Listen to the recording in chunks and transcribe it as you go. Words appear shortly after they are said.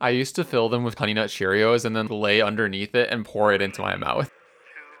I used to fill them with Honey Nut Cheerios and then lay underneath it and pour it into my mouth.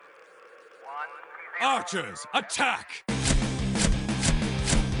 Archers, attack!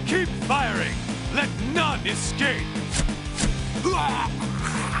 Keep firing! Let none escape!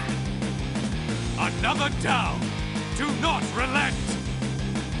 Another down! Do not relent!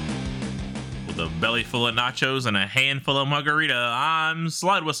 With a belly full of nachos and a handful of margarita, I'm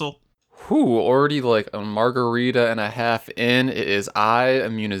Slide Whistle. Whew, already like a margarita and a half in. It is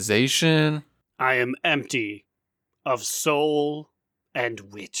immunization. I am empty of soul and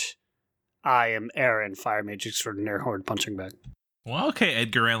wit. I am Aaron, Fire Mage Extraordinaire Horde Punching Bag. Well, okay,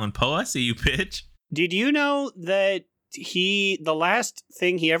 Edgar Allan Poe, I see you, bitch. Did you know that the last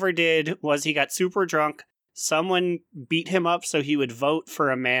thing he ever did was he got super drunk. Someone beat him up so he would vote for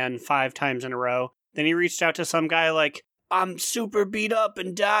a man 5 times in a row. Then he reached out to some guy like, I'm super beat up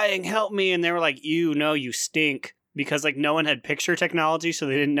and dying, help me. And they were like, you stink. Because like no one had picture technology, so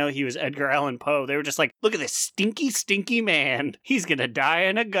they didn't know he was Edgar Allan Poe. They were just like, look at this stinky, stinky man. He's gonna die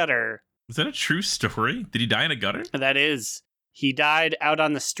in a gutter. Is that a true story? Did he die in a gutter? That is. He died out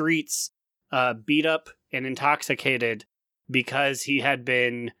on the streets, beat up and intoxicated because he had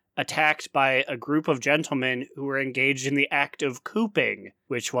been attacked by a group of gentlemen who were engaged in the act of cooping,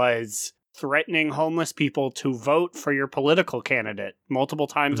 which was threatening homeless people to vote for your political candidate multiple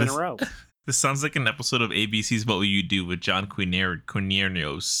times in a row. This sounds like an episode of ABC's What Will You Do with John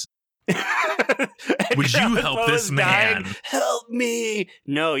Quiniernos. Would you help this man? Dying. Help me!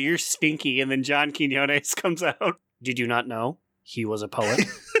 No, you're stinky. And then John Quinones comes out. Did you not know he was a poet?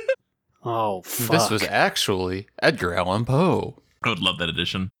 Oh, fuck. This was actually Edgar Allan Poe. I would love that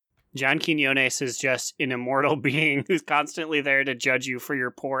edition. John Quinones is just an immortal being who's constantly there to judge you for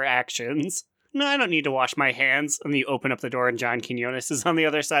your poor actions. No, I don't need to wash my hands. And then you open up the door and John Quinones is on the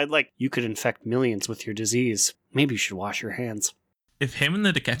other side like, you could infect millions with your disease. Maybe you should wash your hands. If him and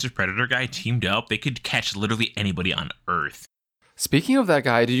the To Catch a Predator guy teamed up, they could catch literally anybody on Earth. Speaking of that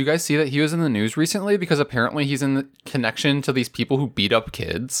guy, did you guys see that he was in the news recently? Because apparently he's in connection to these people who beat up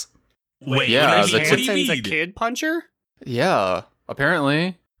kids. Wait, yeah, what do you Hanson's a mean? kid puncher? Yeah,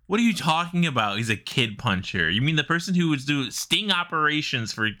 apparently. What are you talking about? He's a kid puncher. You mean the person who would do sting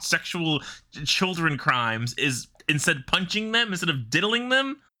operations for sexual children crimes is instead punching them instead of diddling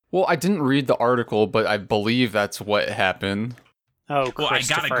them? Well, I didn't read the article, but I believe that's what happened. Oh, Well, I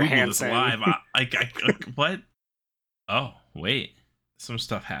gotta Google Hansen. this live. What? Oh, wait. Some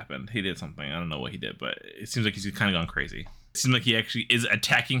stuff happened. He did something. I don't know what he did, but it seems like he's kind of gone crazy. It seems like he actually is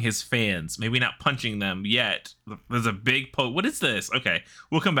attacking his fans. Maybe not punching them yet. There's a big post. What is this? Okay,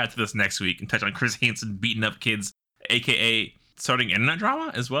 we'll come back to this next week and touch on Chris Hansen beating up kids, a.k.a. starting internet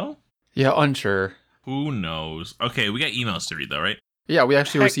drama as well? Yeah, unsure. Who knows? Okay, we got emails to read, though, right? Yeah, we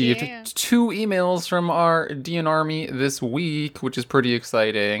actually Heck received yeah. 2 emails from our DN Army this week, which is pretty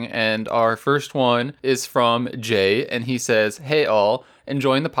exciting. And our first one is from Jay, and he says, Hey all,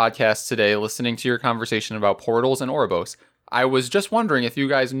 enjoying the podcast today, listening to your conversation about portals and Ouroboros. I was just wondering if you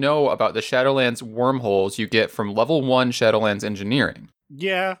guys know about the Shadowlands wormholes you get from level 1 Shadowlands engineering.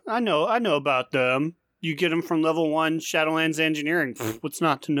 Yeah, I know about them. You get them from level 1 Shadowlands Engineering. What's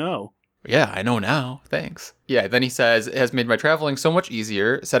not to know? Yeah, I know now. Thanks. Yeah, then he says, it has made my traveling so much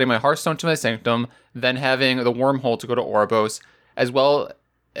easier, setting my Hearthstone to my Sanctum, then having the wormhole to go to Ouroboros, as well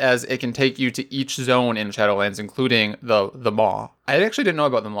as it can take you to each zone in Shadowlands, including the Maw. I actually didn't know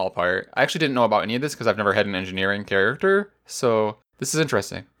about the Maw part. I actually didn't know about any of this because I've never had an engineering character, so this is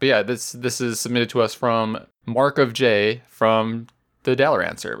interesting. But yeah, this is submitted to us from Mark of J from the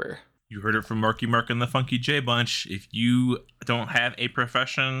Dalaran server. You heard it from Marky Mark and the Funky J Bunch. If you don't have a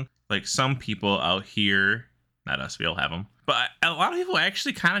profession, like some people out here, not us, we all have them, but a lot of people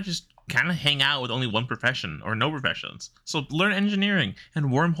actually kind of hang out with only one profession or no professions. So learn engineering and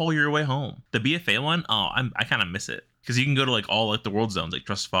wormhole your way home. The BFA one, I kind of miss it because you can go to like all like the world zones, like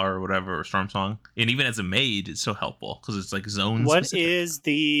Trustfar or whatever, or Stormsong, and even as a maid, it's so helpful because it's like zones. What specific. is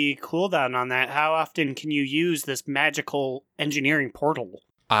the cooldown on that? How often can you use this magical engineering portal?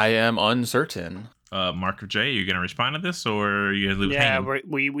 I am uncertain. Mark of J, are you gonna respond to this or are you gonna leave it Yeah,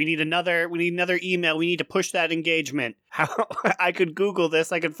 hanging? we need another email. We need to push that engagement. How I could Google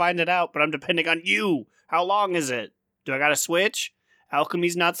this, I could find it out, but I'm depending on you. How long is it? Do I gotta switch?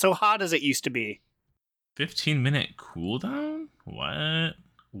 Alchemy's not so hot as it used to be. 15-minute cooldown? What?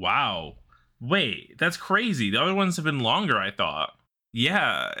 Wow. Wait, that's crazy. The other ones have been longer, I thought.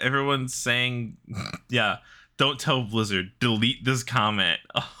 Yeah, everyone's saying, yeah, don't tell Blizzard, delete this comment.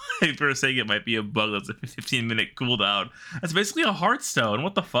 For saying it might be a bug that's a 15-minute cooldown. That's basically a Hearthstone.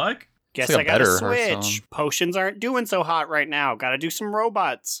 What the fuck? Guess like a I gotta better switch. Hearthstone. Potions aren't doing so hot right now. Gotta do some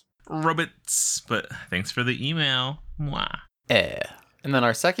robots. Robots. But thanks for the email. Mwah. And then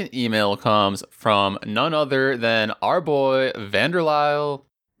our second email comes from none other than our boy Vanderlyle.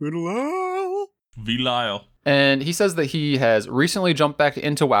 V-Lyle. And he says that he has recently jumped back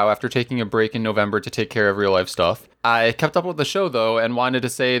into WoW after taking a break in November to take care of real life stuff. I kept up with the show though and wanted to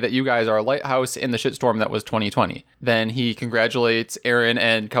say that you guys are a lighthouse in the shitstorm that was 2020. Then he congratulates Aaron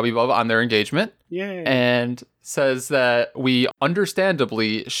and Cubby Bub on their engagement. Yay. And says that we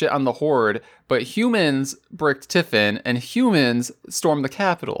understandably shit on the Horde, but humans bricked Tiffin and humans stormed the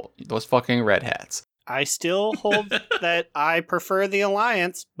Capitol. Those fucking red hats. I still hold that I prefer the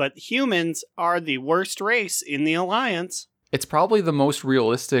Alliance, but humans are the worst race in the Alliance. It's probably the most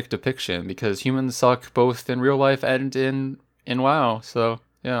realistic depiction because humans suck both in real life and in WoW. So,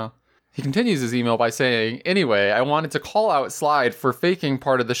 yeah. He continues his email by saying, anyway, I wanted to call out Slide for faking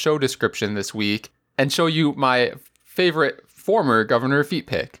part of the show description this week and show you my favorite former Governor Feet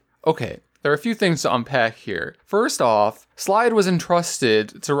pick. Okay, there are a few things to unpack here. First off, Slide was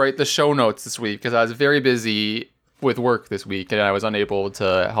entrusted to write the show notes this week because I was very busy with work this week and I was unable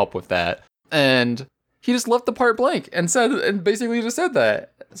to help with that. And he just left the part blank and basically just said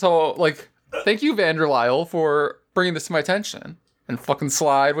that. So, like, thank you, Vanderlyle, for bringing this to my attention. And fucking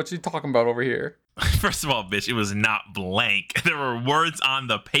Slide, what you talking about over here? First of all, bitch, it was not blank. There were words on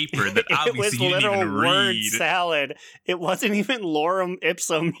the paper that It was obviously you didn't literal even word read. salad. It wasn't even lorem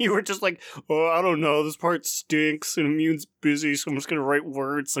ipsum. You were just like, oh, I don't know. This part stinks and Immune's busy, so I'm just going to write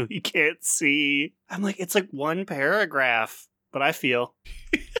words so he can't see. I'm like, it's like one paragraph, but I feel.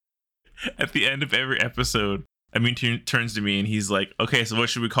 At the end of every episode, turns to me and he's like, okay, so what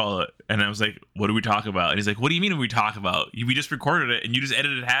should we call it? And I was like, what do we talk about? And he's like, what do you mean we talk about? We just recorded it and you just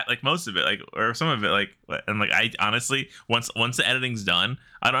edited like most of it, like, or some of it, like, and like, I honestly, once the editing's done,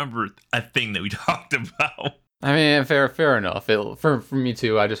 I don't remember a thing that we talked about. I mean, fair enough. For me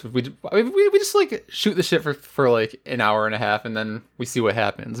too. We just like shoot the shit for like an hour and a half and then we see what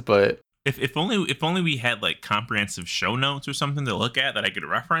happens. But If only we had like comprehensive show notes or something to look at that I could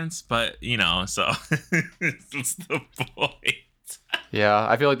reference, but so that's the point. yeah,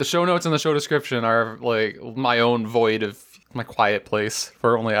 I feel like the show notes and the show description are like my own void of my quiet place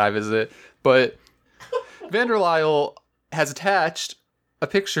for only I visit. But Vanderlyle has attached a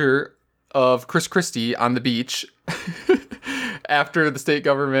picture of Chris Christie on the beach after the state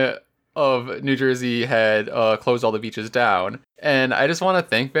government of New Jersey had closed all the beaches down. And I just want to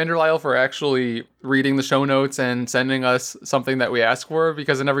thank Vanderlyle for actually reading the show notes and sending us something that we ask for,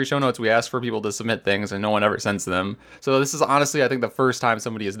 because in every show notes we ask for people to submit things and no one ever sends them. So this is honestly, I think, the first time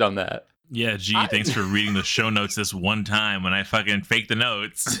somebody has done that. Yeah, thanks for reading the show notes this one time when I fucking faked the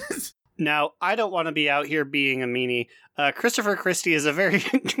notes. Now, I don't want to be out here being a meanie. Christopher Christie is a very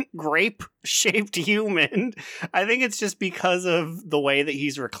grape-shaped human. I think it's just because of the way that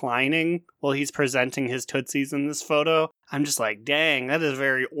he's reclining while he's presenting his Tootsies in this photo. I'm just like, dang, that is a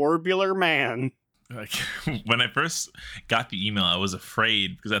very orbular man. Like, when I first got the email, I was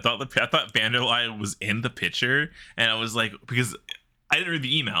afraid because I thought Vanderlyle was in the picture, and I was like, because I didn't read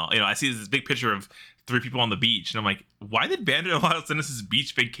the email. I see this big picture of 3 people on the beach, and I'm like, why did Vanderlyle send us his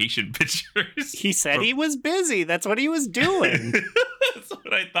beach vacation pictures? He said he was busy. That's what he was doing. That's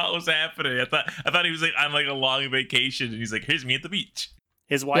what I thought was happening. I thought he was like on like a long vacation, and he's like, here's me at the beach.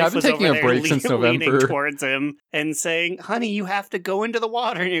 His wife was over there leaning towards him and saying, honey, you have to go into the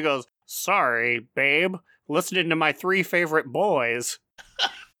water. And he goes, sorry, babe, listening to my 3 favorite boys.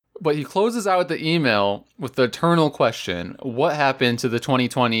 But he closes out the email with the eternal question, what happened to the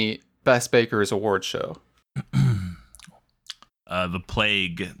 2020 Best Bakers Award show? The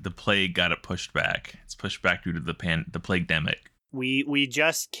plague got it pushed back. It's pushed back due to the plague-demic. We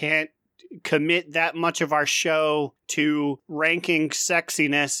just can't commit that much of our show to ranking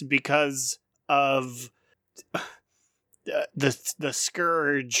sexiness because of the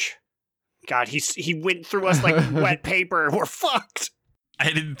scourge. God, he went through us like wet paper. We're fucked.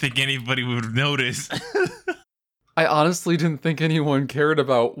 I didn't think anybody would notice. I honestly didn't think anyone cared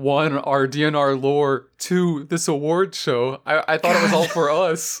about, 1, our DNR lore, 2, this award show. I thought it was all for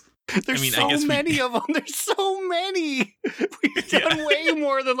us. There's so many of them. There's so many. We've done way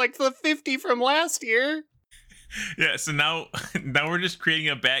more than like the 50 from last year. Yeah, so now we're just creating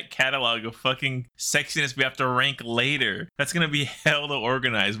a back catalog of fucking sexiness we have to rank later. That's going to be hell to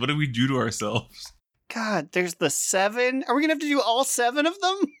organize. What do we do to ourselves? God, there's the 7. Are we going to have to do all 7 of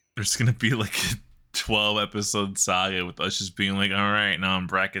them? There's going to be like a 12 episode saga with us just being like, all right, now I'm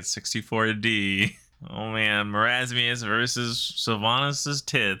bracket 64D. Oh man, Marasmius versus Sylvanas'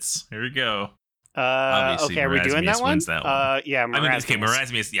 tits. Here we go. Obviously, okay, are we doing that one? Yeah, Marasmius.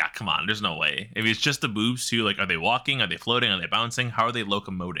 Marasmius, yeah, come on, there's no way. If it's just the boobs too, like, are they walking? Are they floating? Are they bouncing? How are they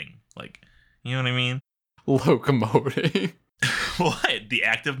locomoting? Like, you know what I mean? Locomoting. What? The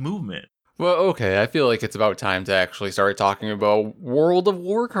act of movement. Well, okay, I feel like it's about time to actually start talking about World of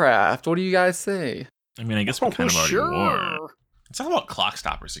Warcraft. What do you guys say? I mean, I guess we're kind of already sure. war. Let's talk about clock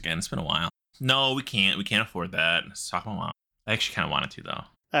stoppers again. It's been a while. No, we can't. We can't afford that. Let's talk about WoW. I actually kind of wanted to, though.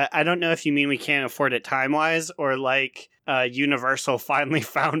 I don't know if you mean we can't afford it time-wise, or like Universal finally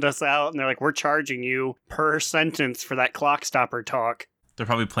found us out and they're like, we're charging you per sentence for that clock stopper talk. They're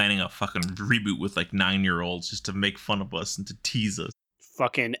probably planning a fucking reboot with like 9-year-olds just to make fun of us and to tease us.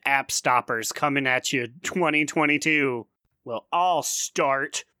 Fucking app stoppers coming at you 2022. Well, I'll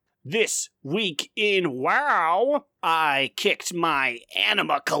start. This week in WoW, I kicked my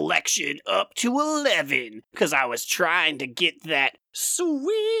anima collection up to 11 because I was trying to get that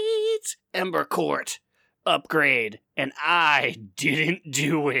sweet Ember Court upgrade, and I didn't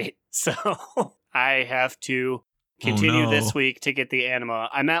do it. So I have to continue this week to get the anima.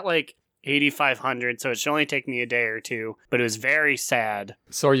 I'm at like 8,500, so it should only take me a day or two, but it was very sad.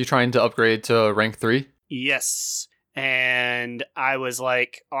 So are you trying to upgrade to rank 3? Yes. And I was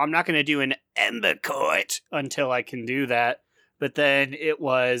like, oh, I'm not going to do an Ember Court until I can do that. But then it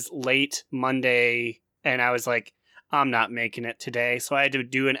was late Monday, and I was like, I'm not making it today. So I had to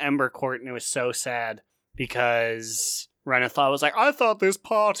do an Ember Court, and it was so sad because Renathal was like, I thought this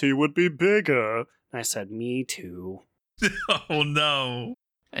party would be bigger. And I said, me too. Oh, no.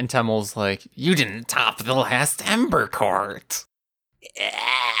 And Temmel's like, you didn't top the last Ember Court.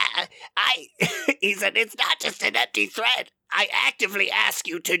 He said, it's not just an empty threat. I actively ask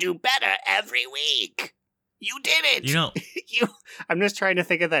you to do better every week. You didn't. You know, I'm just trying to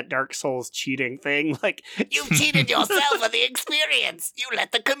think of that Dark Souls cheating thing. Like, You've cheated yourself of the experience. You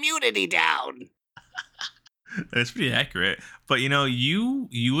let the community down. that's pretty accurate. But you know, you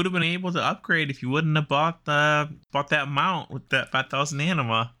would have been able to upgrade if you wouldn't have bought that mount with that 5,000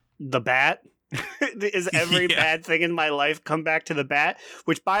 anima. the bat. Is every Yeah. bad thing in my life come back to the bat?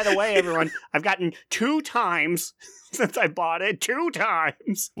 Which, by the way, everyone, I've gotten 2 times since I bought it. 2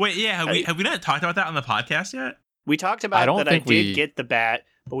 times. Wait, yeah, have we not talked about that on the podcast yet? We talked I about don't that I think did we- get the bat,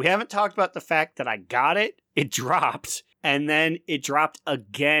 but we haven't talked about the fact that I got it, it dropped, and then it dropped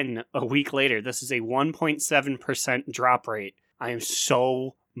again a week later. This is a 1.7% drop rate. I am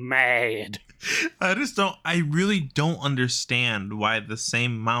so mad. I really don't understand why the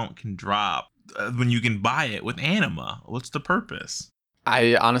same mount can drop when you can buy it with anima. What's the purpose?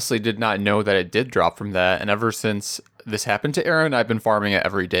 I honestly did not know that it did drop from that, and ever since this happened to Aaron, I've been farming it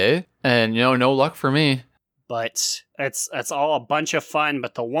every day, and no luck for me. But it's all a bunch of fun.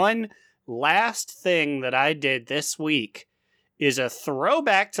 But the one last thing that I did this week is a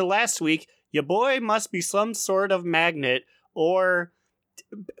throwback to last week. Your boy must be some sort of magnet, or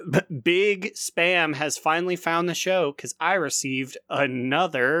Big Spam has finally found the show because I received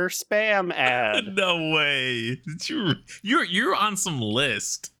another spam ad. No way. You're on some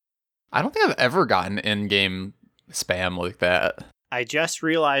list. I don't think I've ever gotten in-game spam like that. I just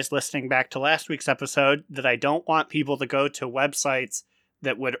realized listening back to last week's episode that I don't want people to go to websites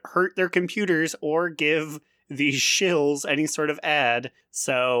that would hurt their computers or give these shills any sort of ad.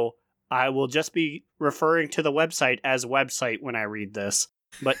 So I will just be referring to the website as website when I read this.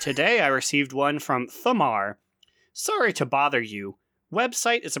 But today I received one from Thamar. Sorry to bother you.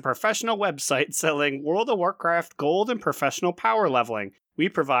 Website is a professional website selling World of Warcraft gold and professional power leveling. We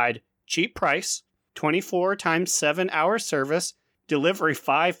provide cheap price, 24 times 7 hour service, delivery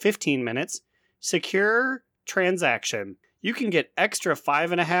 15 minutes, secure transaction. You can get extra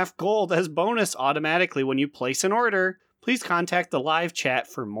 5.5 gold as bonus automatically when you place an order. Please contact the live chat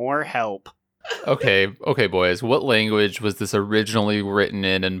for more help. Okay, boys. What language was this originally written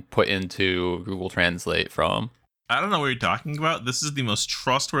in and put into Google Translate from? I don't know what you're talking about. This is the most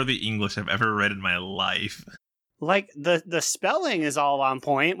trustworthy English I've ever read in my life. Like, the spelling is all on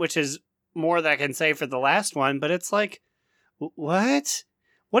point, which is more than I can say for the last one, but it's like, what?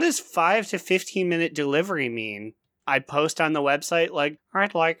 What does 5 to 15 minute delivery mean? I post on the website, like,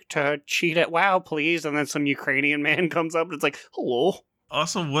 I'd like to cheat at WoW, please. And then some Ukrainian man comes up and it's like, hello.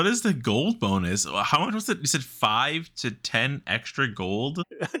 Also, what is the gold bonus? How much was it? You said 5 to 10 extra gold?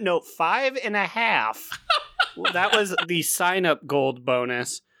 No, 5.5. Well, that was the sign up gold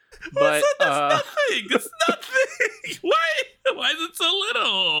bonus. But That's nothing. That's nothing. Why is it so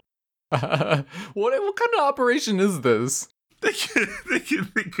little? What kind of operation is this? They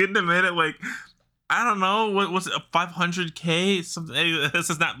couldn't have made it like, I don't know, what was it, a 500k? Something. Anyway, this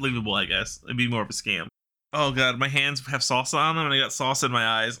is not believable, I guess. It'd be more of a scam. Oh god, my hands have salsa on them and I got salsa in my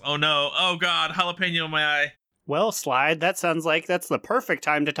eyes. Oh no, oh god, jalapeno in my eye. well, Slide, that sounds like that's the perfect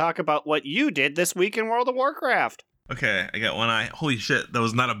time to talk about what you did this week in World of Warcraft. Okay, I got one eye. Holy shit, that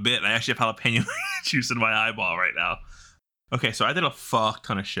was not a bit. I actually have jalapeno juice in my eyeball right now. Okay, so I did a fuck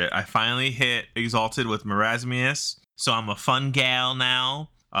ton of shit. I finally hit Exalted with Marasmius, so I'm a fun gal now.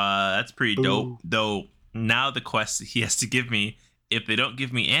 That's pretty dope. Ooh. Though now the quest that he has to give me, if they don't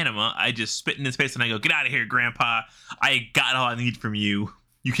give me Anima, I just spit in his face and I go, "Get out of here, Grandpa! I got all I need from you.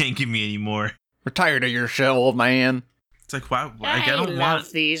 You can't give me any more." We're tired of your show, old man. It's like, wow, I don't love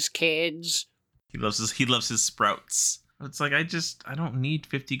want. these kids. He loves his sprouts. It's like I don't need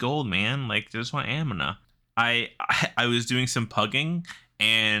 50 gold, man. Like, I just want Amina. I was doing some pugging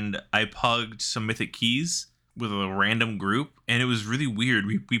and I pugged some Mythic Keys with a random group, and it was really weird.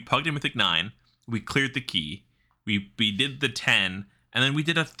 We pugged a Mythic 9, we cleared the key, we did the 10, and then we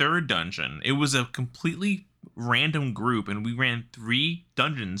did a third dungeon. It was a completely random group, and we ran 3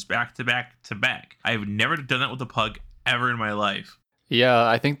 dungeons back to back to back. I've never done that with a pug ever in my life. Yeah,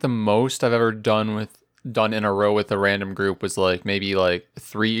 I think the most I've ever done in a row with a random group was like maybe like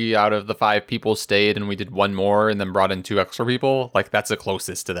 3 out of the 5 people stayed, and we did one more and then brought in 2 extra people. Like that's the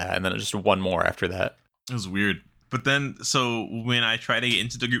closest to that, and then just one more after that. It was weird. But then, so when I try to get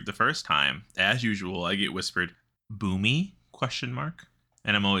into the group the first time, as usual, I get whispered, "Boomy?" ?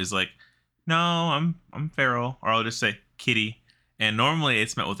 And I'm always like, "No, I'm feral," or I'll just say kitty. And normally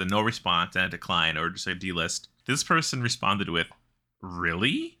it's met with a no response and a decline or just a delist. This person responded with,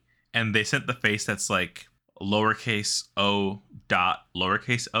 "Really?" And they sent the face that's like lowercase o dot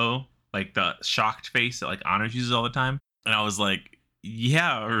lowercase o, like the shocked face that like Honors uses all the time. And I was like,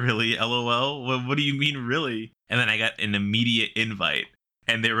 "Yeah, really? LOL? What do you mean, really?" And then I got an immediate invite,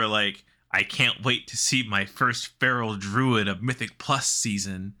 and they were like, "I can't wait to see my first feral druid of Mythic Plus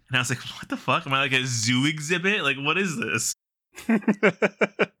season." And I was like, "What the fuck? Am I like a zoo exhibit? Like, what is this?"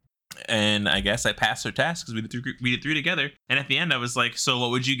 And I guess I passed their task because we did 3 together. And at the end, I was like, "So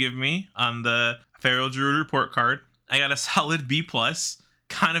what would you give me on the feral druid report card?" I got a solid B+.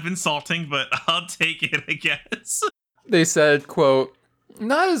 Kind of insulting, but I'll take it, I guess. They said, quote,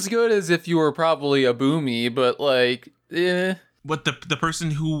 "Not as good as if you were probably a boomy, but like, eh." But the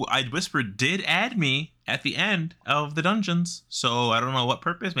person who I'd whispered did add me at the end of the dungeons, so I don't know what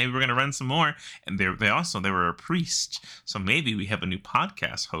purpose. Maybe we're gonna run some more. And they were a priest, so maybe we have a new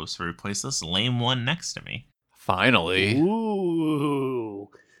podcast host to replace this lame one next to me. Finally. Ooh.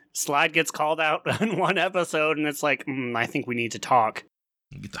 Slide gets called out on one episode, and it's like, I think we need to talk.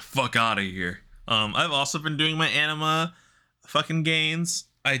 Get the fuck out of here. I've also been doing my anima fucking gains.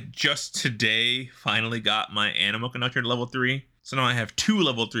 I just today finally got my Anima Conductor to level 3. So now I have 2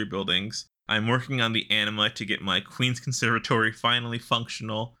 level 3 buildings. I'm working on the Anima to get my Queen's Conservatory finally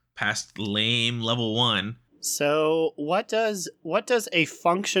functional past lame level 1. So what does a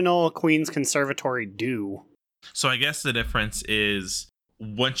functional Queen's Conservatory do? So I guess the difference is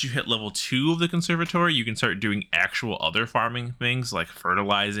once you hit level 2 of the Conservatory, you can start doing actual other farming things like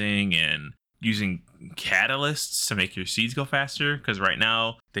fertilizing and using catalysts to make your seeds go faster, because right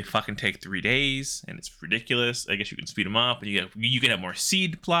now they fucking take 3 days and it's ridiculous. I guess you can speed them up and you can have more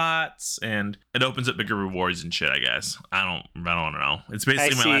seed plots, and it opens up bigger rewards and shit. I guess I don't know. It's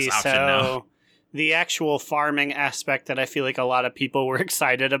basically my last option now. The actual farming aspect that I feel like a lot of people were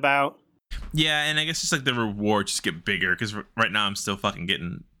excited about. Yeah, and I guess just like the rewards just get bigger, because right now I'm still fucking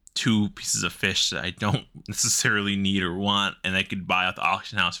getting 2 pieces of fish that I don't necessarily need or want, and I could buy at the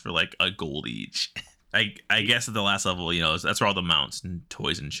auction house for like a gold each. I guess at the last level, that's where all the mounts and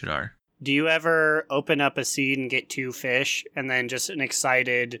toys and shit are. Do you ever open up a seed and get 2 fish, and then just an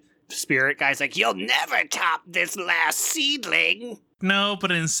excited spirit guy's like, "You'll never top this last seedling"? No,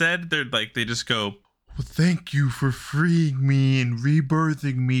 but instead they just go, "Well, thank you for freeing me and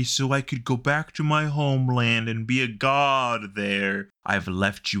rebirthing me so I could go back to my homeland and be a god there. I've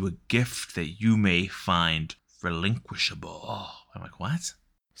left you a gift that you may find relinquishable." I'm like, what?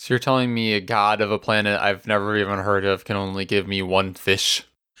 So you're telling me a god of a planet I've never even heard of can only give me 1 fish?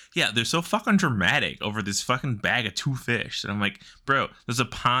 Yeah, they're so fucking dramatic over this fucking bag of 2 fish. And I'm like, bro, there's a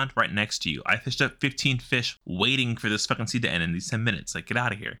pond right next to you. I fished up 15 fish waiting for this fucking seed to end in these 10 minutes. Like, get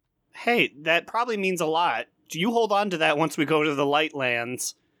out of here. Hey, that probably means a lot. You hold on to that once we go to the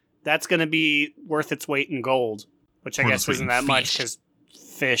Lightlands. That's going to be worth its weight in gold, which I guess isn't that much because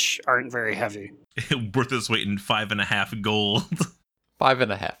fish aren't very heavy. Worth its weight in 5.5 gold.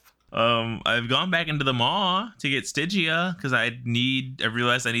 5.5. I've gone back into the maw to get Stygia because I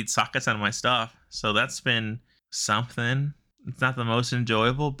realized I need sockets on my stuff. So that's been something. It's not the most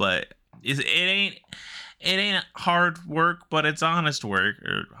enjoyable, but it ain't hard work, but it's honest work,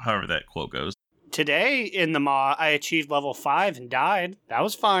 or however that quote goes. Today in the maw, I achieved level 5 and died. That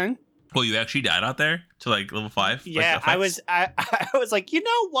was fun. Well, you actually died out there to like level 5? Yeah, like I was like, you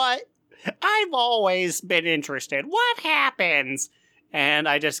know what? I've always been interested. What happens And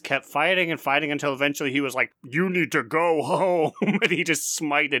I just kept fighting and fighting until eventually he was like, "You need to go home." And he just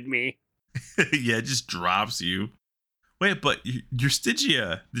smited me. Yeah, it just drops you. Wait, but your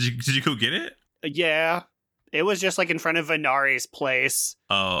Stygia, did you go get it? Yeah. It was just like in front of Venari's place.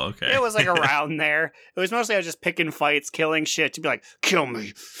 Oh, okay. It was like around there. It was mostly I was just picking fights, killing shit to be like, "Kill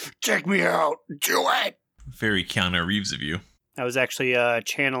me. Take me out. Do it." Very Keanu Reeves of you. I was actually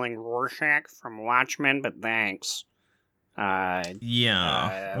channeling Rorschach from Watchmen, but thanks.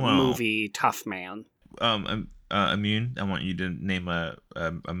 Yeah. Well, Movie Tough Man. Immune, I want you to name a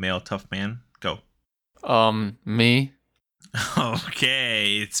male tough man. Go. Me.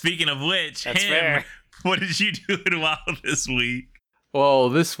 Okay. Speaking of which, That's him, fair. what did you do in WoW this week? Well,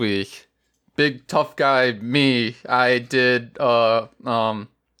 this week, big tough guy me. I did Now I'm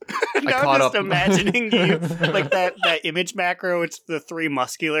caught just up. imagining you like that image macro. It's the three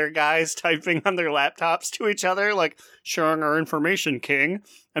muscular guys typing on their laptops to each other, like sharing our information, King.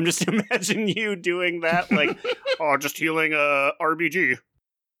 I'm just imagining you doing that, like, "Oh, just healing a RBG."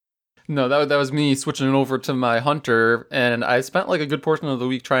 No, that was me switching it over to my hunter, and I spent like a good portion of the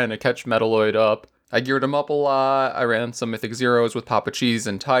week trying to catch Metalloid up. I geared him up a lot. I ran some Mythic Zeros with Papa Cheese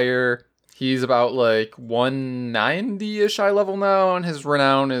and Tyre. He's about like 190-ish high level now, and his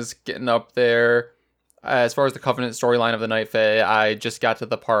renown is getting up there. As far as the Covenant storyline of the Night Fae, I just got to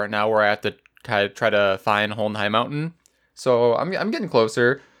the part now where I have to kind of try to find Holnheim Mountain. So I'm getting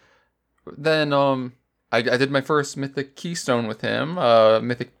closer. Then I did my first Mythic Keystone with him,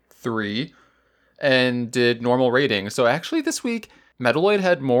 Mythic 3, and did normal rating. So actually this week, Metalloid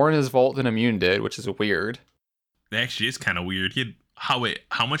had more in his vault than Immune did, which is weird. It actually is kind of weird. He had,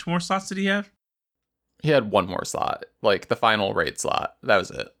 how much more slots did he have? He had one more slot, like the final raid slot. That was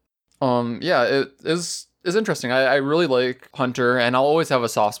it. Yeah, it is interesting. I really like Hunter, and I'll always have a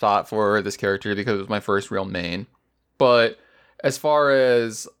soft spot for this character because it was my first real main. But as far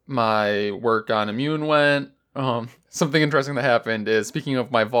as my work on Immune went, something interesting that happened is, speaking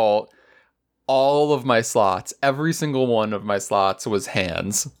of my vault, all of my slots, every single one of my slots was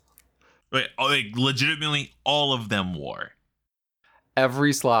hands. Wait, like legitimately all of them wore.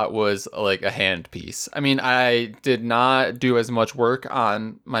 Every slot was like a hand piece. I mean, I did not do as much work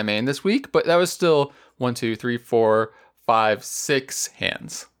on my main this week, but that was still 1, 2, 3, 4, 5, 6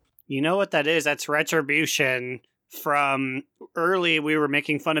 hands. You know what that is? That's retribution from early. We were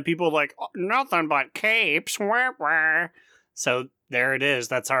making fun of people like, "Oh, nothing but capes." Wah, wah. So there it is.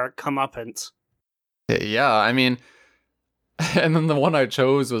 That's our comeuppance. Yeah, I mean, and then the one I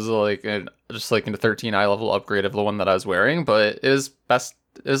chose was like just like a 13 eye level upgrade of the one that I was wearing, but it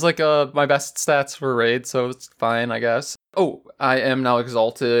is like my best stats for raid, so it's fine, I guess. Oh, I am now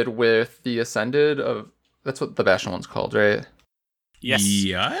exalted with the Ascended of, that's what the Bastion one's called, right? Yes.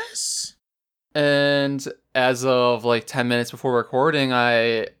 Yes? And as of like 10 minutes before recording,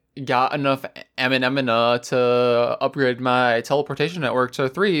 I got enough Emina to upgrade my teleportation network to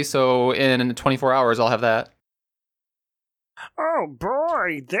 3, so in 24 hours I'll have that. Oh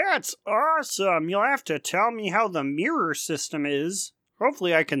boy, that's awesome. You'll have to tell me how the mirror system is.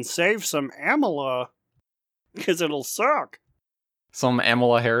 Hopefully I can save some Amala, because it'll suck. Some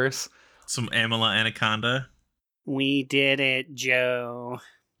Amala Harris. Some Amala Anaconda. We did it, Joe.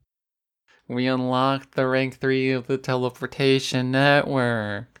 We unlocked the rank 3 of the teleportation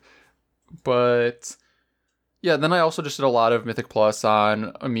network. But yeah, then I also just did a lot of Mythic Plus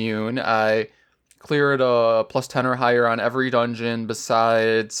on Immune. I cleared a plus 10 or higher on every dungeon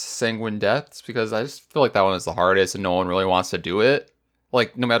besides Sanguine Depths, because I just feel like that one is the hardest and no one really wants to do it.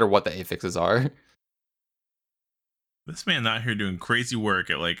 Like, no matter what the affixes are. This man out here doing crazy work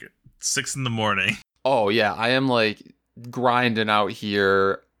at like 6 a.m. Oh yeah, I am like grinding out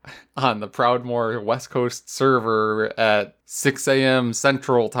here on the Proudmoore West Coast server at 6 a.m.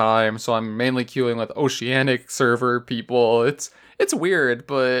 Central Time, so I'm mainly queuing with Oceanic server people. It's weird,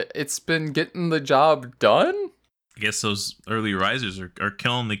 but it's been getting the job done. I guess those early risers are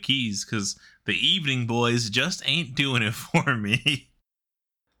killing the keys, because the evening boys just ain't doing it for me.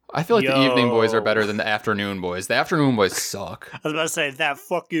 I feel like the evening boys are better than the afternoon boys. The afternoon boys suck. I was about to say, that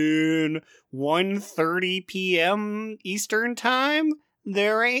fucking 1:30 p.m. Eastern time,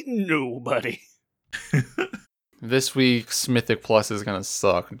 there ain't nobody. This week's Mythic Plus is gonna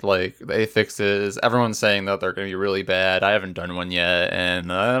suck. Like, the affixes, everyone's saying that they're gonna be really bad. I haven't done one yet,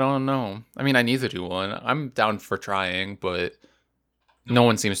 and I don't know. I mean, I need to do one. I'm down for trying, but no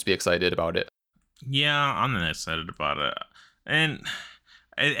one seems to be excited about it. Yeah, I'm not excited about it. And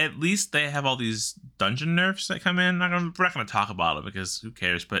at least they have all these dungeon nerfs that come in. We're not going to talk about it because who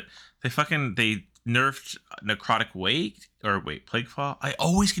cares? But they nerfed Necrotic Plaguefall. I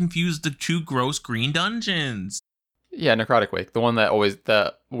always confuse the two gross green dungeons. Yeah, Necrotic Wake. The one that with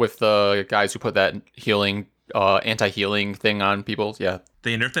the guys who put that healing, anti-healing thing on people. Yeah.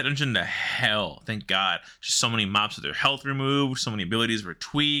 They nerfed that dungeon to hell. Thank God. Just so many mobs with their health removed. So many abilities were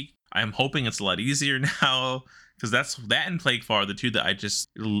tweaked. I'm hoping it's a lot easier now. Because that and Plaguefall are the two that I just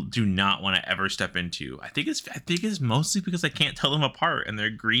do not want to ever step into. I think it's mostly because I can't tell them apart and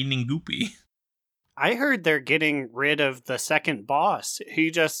they're green and goopy. I heard they're getting rid of the second boss.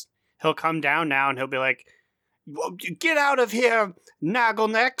 He'll come down now and he'll be like, "Well, get out of here,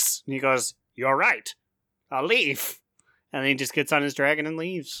 Nagelnecks." And he goes, "You're right. I'll leave." And then he just gets on his dragon and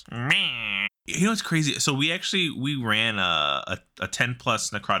leaves. You know what's crazy? So we ran a 10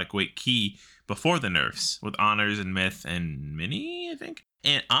 plus Necrotic Wake key before the nerfs with Honors and Myth and Mini, I think.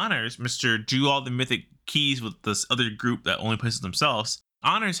 And Honors, Mr. Do all the mythic keys with this other group that only plays themselves.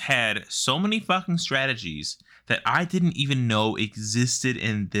 Honors had so many fucking strategies that I didn't even know existed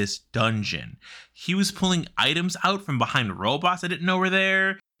in this dungeon. He was pulling items out from behind robots I didn't know were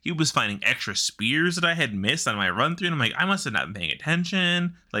there. He was finding extra spears that I had missed on my run through. And I'm like, I must have not been paying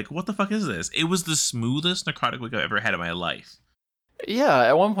attention. Like, what the fuck is this? It was the smoothest Necrotic Wake I've ever had in my life. Yeah,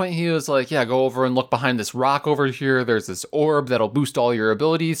 at one point he was like, yeah, go over and look behind this rock over here. There's this orb that'll boost all your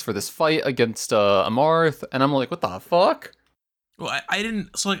abilities for this fight against Amarth. And I'm like, what the fuck? Well, I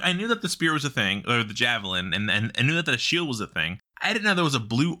didn't. So, like, I knew that the spear was a thing, or the javelin, and I knew that the shield was a thing. I didn't know there was a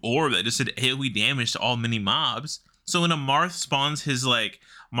blue orb that just did AoE damage to all mini mobs. So, when Amarth spawns his, like,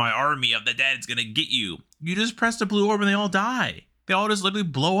 my army of the dead's gonna get you, you just press the blue orb and they all die. They all just literally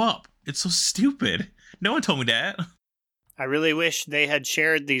blow up. It's so stupid. No one told me that. I really wish they had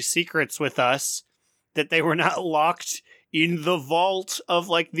shared these secrets with us, that they were not locked in the vault of,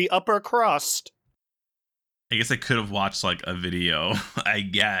 like, the upper crust. I guess I could have watched, like, a video, I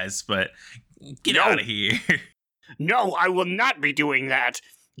guess, but get out of here. No, I will not be doing that.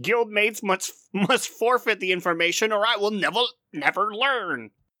 Guildmates must forfeit the information or I will never learn.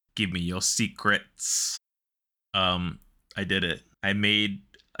 Give me your secrets. I did it. I made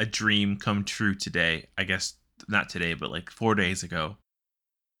a dream come true today. I guess not today, but like 4 days ago.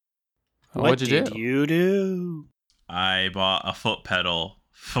 What did you do? I bought a foot pedal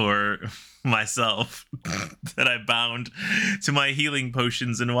for myself that I bound to my healing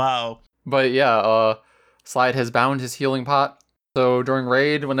potions and WoW. But yeah, Slide has bound his healing pot. So during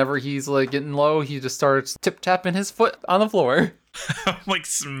raid, whenever he's like getting low, he just starts tip-tapping his foot on the floor. I'm like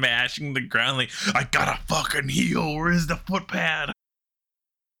smashing the ground like, I gotta fucking heal. Where is the foot pad?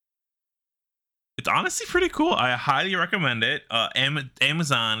 It's honestly pretty cool. I highly recommend it.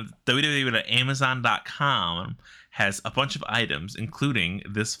 Amazon, www.amazon.com has a bunch of items, including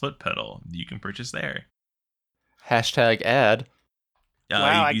this foot pedal. You can purchase there. #ad.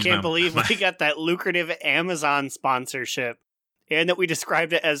 Wow, I can't believe we got that lucrative Amazon sponsorship. And that we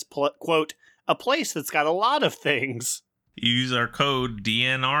described it as, quote, a place that's got a lot of things. Use our code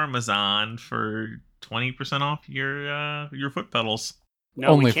DNRamazon for 20% off your foot pedals. No,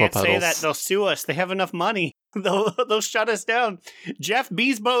 Only we can't foot say pedals. that. They'll sue us. They have enough money. They'll shut us down. Jeff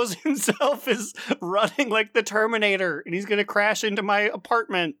Bezos himself is running like the Terminator, and he's going to crash into my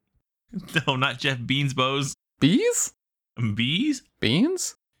apartment. No, not Jeff Beansbos. Bees? Bees?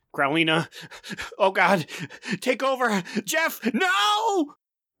 Beans? Growlina. Oh, God. Take over. Jeff, no!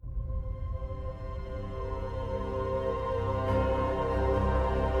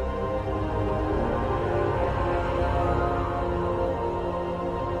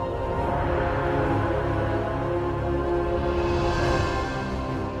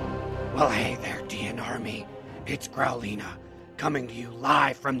 Well, hey there, DN Army. It's Growlina, coming to you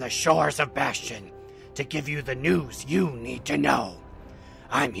live from the shores of Bastion to give you the news you need to know.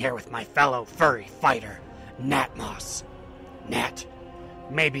 I'm here with my fellow furry fighter, Natmos. Nat,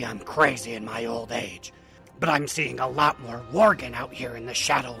 maybe I'm crazy in my old age, but I'm seeing a lot more Worgen out here in the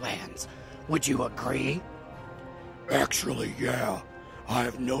Shadowlands. Would you agree? Actually, yeah.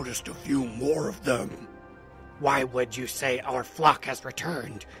 I've noticed a few more of them. Why would you say our flock has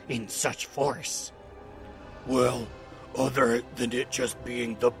returned in such force? Well, other than it just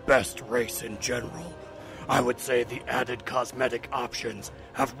being the best race in general, I would say the added cosmetic options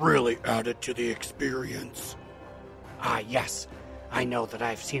have really added to the experience. Ah, yes. I know that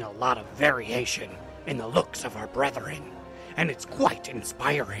I've seen a lot of variation in the looks of our brethren, and it's quite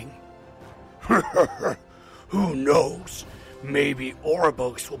inspiring. Who knows? Maybe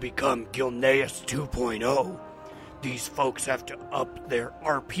Oribos will become Gilneas 2.0. These folks have to up their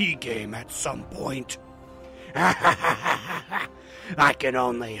RP game at some point. I can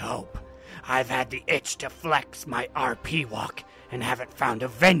only hope. I've had the itch to flex my RP walk and haven't found a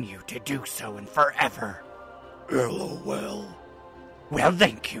venue to do so in forever. LOL. Well,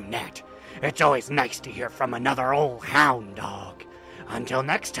 thank you, Nat. It's always nice to hear from another old hound dog. Until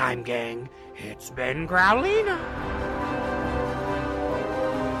next time, gang, it's been Growlina.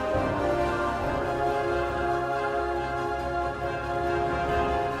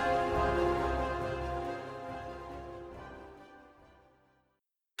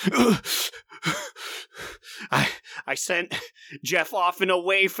 I sent Jeff off in a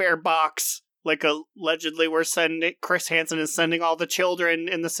Wayfair box. Like allegedly we're sending Chris Hansen is sending all the children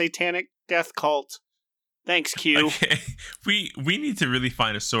in the satanic death cult. Thanks, Q. Okay, we need to really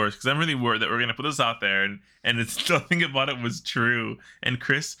find a source because I'm really worried that we're gonna put this out there and it's nothing about it was true. And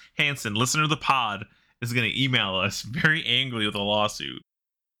Chris Hansen, listener of the pod, is gonna email us very angrily with a lawsuit.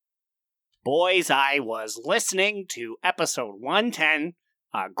 Boys, I was listening to episode 110.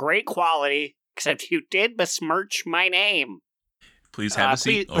 Great quality, except you did besmirch my name. Please have a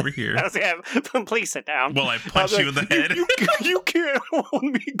seat over here. Please sit down. Well, I punch you in the head. You can't hold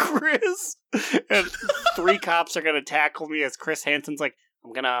me, Chris. And 3 cops are going to tackle me as Chris Hansen's like,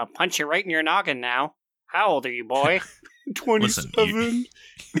 I'm going to punch you right in your noggin now. How old are you, boy? 27. Listen,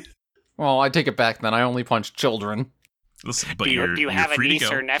 Well, I take it back then. I only punch children. Listen, but do you have a free to niece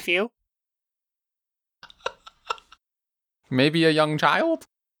go. or nephew? Maybe a young child?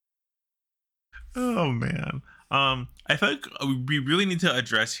 Oh man. I feel like we really need to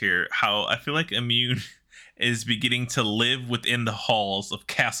address here how I feel like Immune is beginning to live within the halls of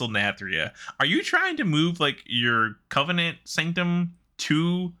Castle Nathria. Are you trying to move like your Covenant Sanctum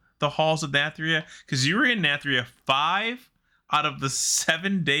to the halls of Nathria? Because you were in Nathria 5 out of the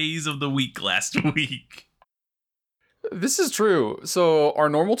 7 days of the week last week. This is true. So our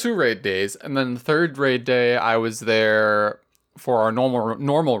normal 2 raid days, and then the 3rd raid day, I was there for our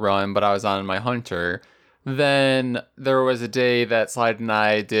normal run, but I was on my hunter. Then there was a day that Slide and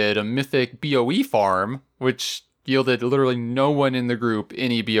I did a mythic BOE farm, which yielded literally no one in the group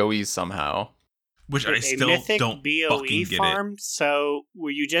any BOEs somehow. Which I A still mythic don't BOE fucking get farm? So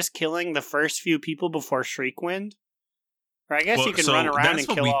were you just killing the first few people before Shriekwind? Or I guess Well, you can so run around that's and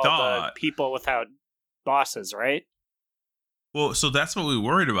what kill we all thought. the people without bosses, right? Well, so that's what we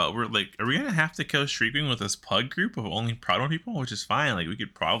worried about. We're like, are we gonna have to kill Shrieking with this pug group of only Proto people? Which is fine. Like, we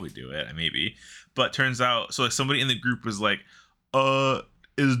could probably do it, maybe. But turns out, so like somebody in the group was like,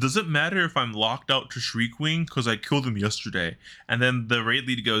 does it matter if I'm locked out to Shriekwing? Because I killed him yesterday. And then the raid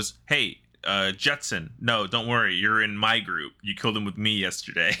lead goes, hey, Jetson, no, don't worry. You're in my group. You killed him with me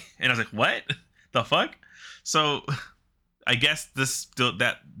yesterday. And I was like, what? The fuck? So I guess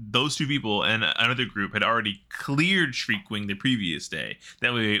those 2 people and another group had already cleared Shriekwing the previous day.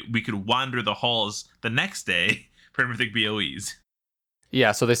 That way we could wander the halls the next day for mythic BOEs.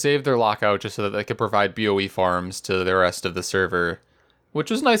 Yeah, so they saved their lockout just so that they could provide BOE farms to the rest of the server,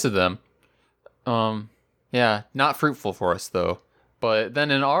 which was nice of them. Yeah, not fruitful for us though. But then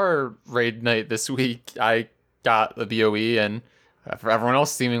in our raid night this week, I got the BOE, and everyone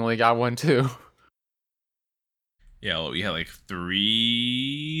else seemingly got one too. Yeah, well, we had like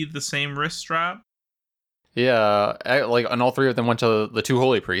 3 the same wrist drop. Yeah, and all 3 of them went to the 2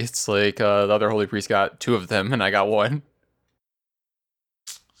 holy priests. Like, the other holy priest got 2 of them, and I got 1.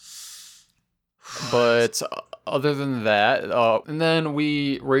 But other than that, and then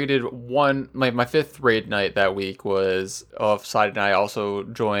we raided my 5th raid night that week was Slide and I also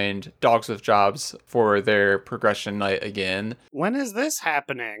joined Dogs with Jobs for their progression night again. When is this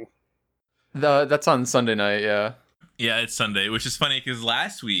happening? That's on Sunday night, yeah. Yeah, it's Sunday, which is funny because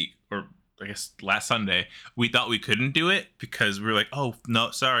last week, or I guess last Sunday, we thought we couldn't do it because we were like, oh,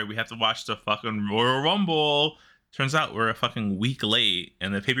 no, sorry, we have to watch the fucking Royal Rumble. Turns out we're a fucking week late,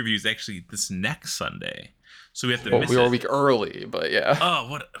 and the pay-per-view is actually this next Sunday. So we have to miss we were it. a week early, but yeah. Oh,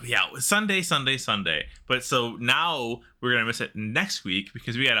 what? Yeah, Sunday. But so now we're going to miss it next week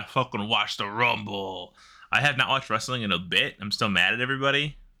because we got to fucking watch the Rumble. I have not watched wrestling in a bit. I'm still mad at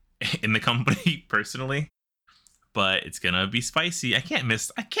everybody in the company personally. But it's gonna be spicy. I can't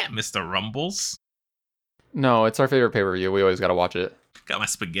miss the Rumbles. No, it's our favorite pay-per-view. We always gotta watch it. Got my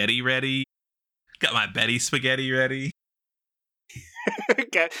spaghetti ready. Got my Betty spaghetti ready.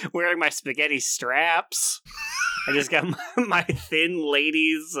 Wearing my spaghetti straps. I just got my thin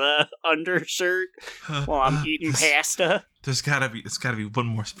lady's undershirt while I'm eating pasta. There's gotta be one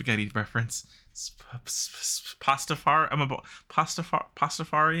more spaghetti reference.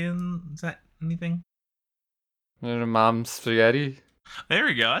 Pastafarian? Is that anything? Mom's spaghetti. There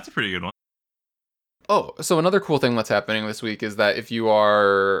we go. That's a pretty good one. Oh, so another cool thing that's happening this week is that if you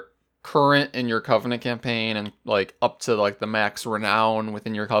are current in your Covenant campaign and like up to like the max renown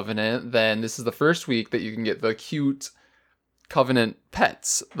within your Covenant, then this is the first week that you can get the cute Covenant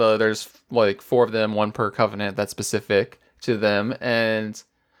pets. There's like 4 of them, 1 per Covenant that's specific to them, and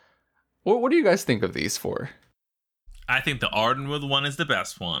What do you guys think of these four? I think the Ardenwood one is the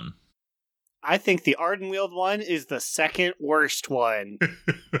best one. I think the Ardenweald one is the second worst one.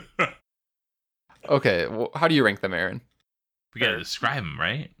 Okay, well, how do you rank them, Aaron? We gotta describe them,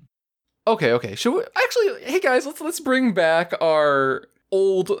 right? Okay. Should we actually? Hey guys, let's bring back our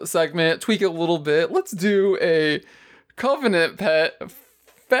old segment, tweak it a little bit. Let's do a Covenant Pet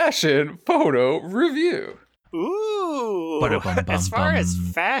fashion photo review. Ooh. Ba-da-bum-bum-bum. As far as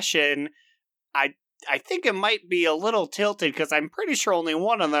fashion, I think it might be a little tilted because I'm pretty sure only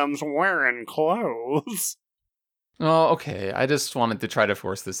one of them's wearing clothes. Oh, okay. I just wanted to try to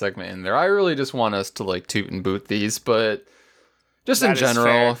force this segment in there. I really just want us to like toot and boot these, but just in That is general,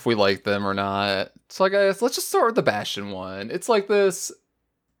 fair. if we like them or not. So I guess let's just start with the Bastion one. It's like this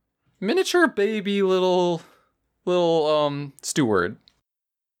miniature baby little steward.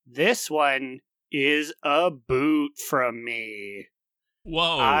 This one is a boot from me.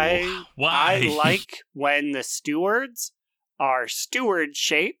 Whoa. I Why? like when the stewards are steward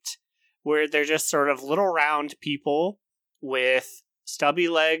shaped, where they're just sort of little round people with stubby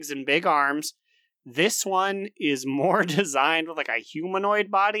legs and big arms. This one is more designed with like a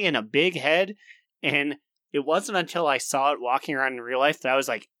humanoid body and a big head, and it wasn't until I saw it walking around in real life that I was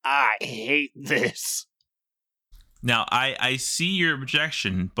like, I hate this. Now I see your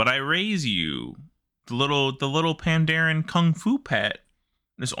objection, but I raise you. The little Pandaren kung fu pet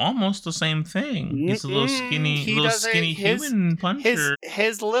is almost the same thing. He's a little skinny, human puncher.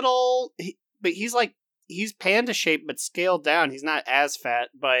 His little, but he's panda shaped but scaled down. He's not as fat,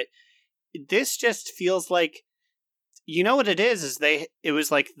 but this just feels like, you know what it is? It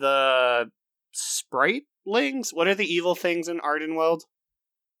was like the Spritelings. What are the evil things in Ardenweald?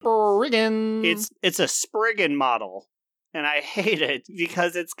 Spriggan. It's a Spriggan model, and I hate it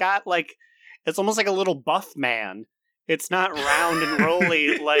because it's got like, it's almost like a little buff man. It's not round and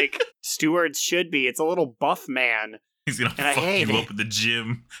rolly like stewards should be. It's a little buff man. He's gonna And I fuck hate you it. up at the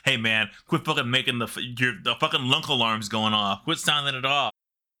gym. Hey man, quit fucking making the fucking lunk alarms going off. Quit sounding it off.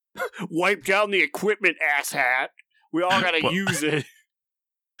 Wipe down the equipment, asshat. We all gotta But- use it.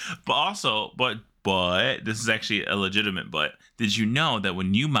 But also, but this is actually a legitimate but. Did you know that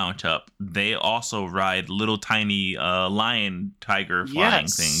when you mount up, they also ride little tiny lion tiger flying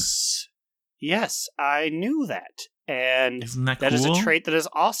things? Yes, I knew that. And Isn't that that is cool? a trait that is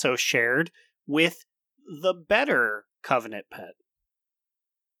also shared with the better Covenant pet.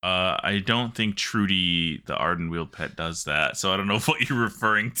 I don't think Trudy, the Ardenweald pet, does that. So I don't know what you're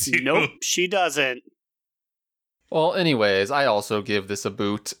referring to. Nope, she doesn't. Well, anyways, I also give this a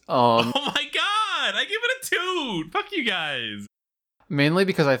boot. Oh my god! I give it a 2! Fuck you guys! Mainly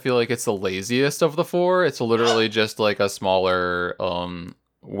because I feel like it's the laziest of the four. It's literally just like a smaller,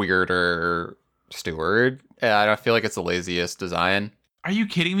 weirder steward. And I feel like it's the laziest design. Are you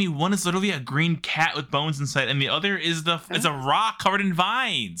kidding me? One is literally a green cat with bones inside, and the other is is a rock covered in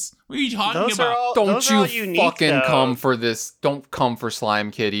vines. What are you talking Those are about? all, Don't those are you all unique, fucking though. come for this. Don't come for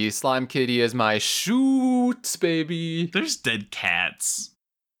Slime Kitty. Slime Kitty is my shoot, baby. There's dead cats.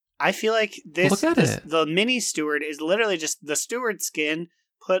 I feel like Look at it. the mini steward is literally just the steward skin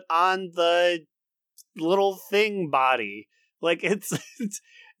put on the little thing body. Like it's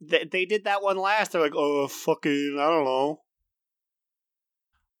they did that one last. They're like, oh fucking, I don't know.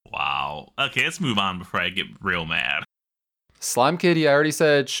 Wow. Okay, let's move on before I get real mad. Slime Kitty, I already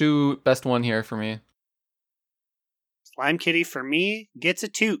said shoot. Best one here for me. Slime Kitty for me gets a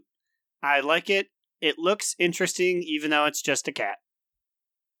toot. I like it. It looks interesting, even though it's just a cat.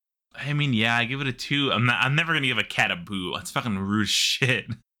 I mean, yeah, I give it a 2. I'm never gonna give a cat a boo. That's fucking rude as shit.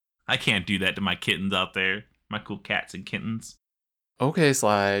 I can't do that to my kittens out there. My cool cats and kittens. Okay,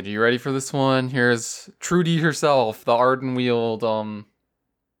 Slide, you ready for this one? Here's Trudy herself, the Ardenweald,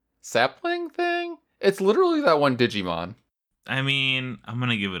 sapling thing? It's literally that one Digimon. I mean, I'm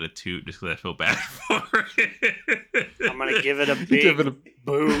gonna give it a 2 just because I feel bad for it. I'm gonna give it a You big give it a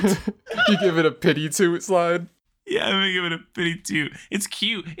boot. You give it a pity toot, Slide. Yeah, I'm gonna give it a pity 2. It's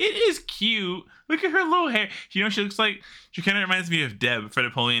cute. It is cute. Look at her little hair. You know, she looks like, she kind of reminds me of Deb for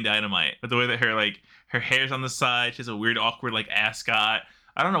Napoleon Dynamite. But the way that her hair's on the side, she has a weird, awkward, like, ascot.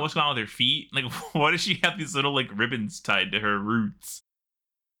 I don't know what's going on with her feet. Like, why does she have these little, like, ribbons tied to her roots?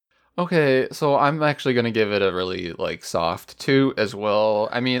 Okay, so I'm actually gonna give it a really like soft toot as well.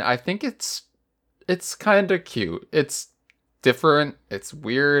 I mean, I think it's kind of cute. It's different. It's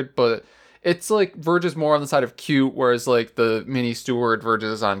weird, but it's like verges more on the side of cute, whereas like the mini steward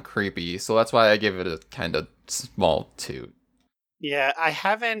verges on creepy. So that's why I give it a kind of small toot. Yeah, I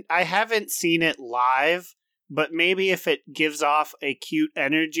haven't seen it live, but maybe if it gives off a cute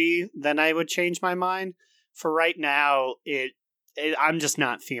energy, then I would change my mind. For right now, I'm just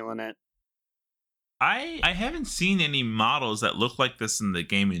not feeling it. I haven't seen any models that look like this in the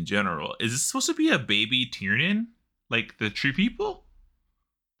game in general. Is this supposed to be a baby Tiernan? Like the tree people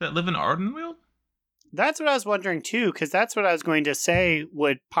that live in Ardenweald? That's what I was wondering too, because that's what I was going to say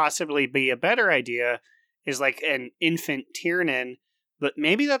would possibly be a better idea, is like an infant Tiernan, but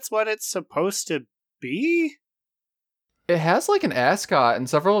maybe that's what it's supposed to be? It has like an ascot, and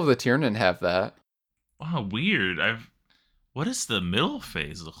several of the Tiernan have that. Wow, weird. What does the middle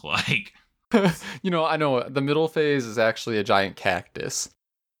phase look like? I know the middle phase is actually a giant cactus.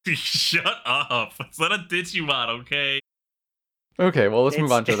 Shut up. It's not a Digimon, okay? Okay, well, let's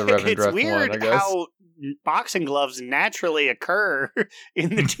move on to the Reverend It's Dreft weird one, I guess. how boxing gloves naturally occur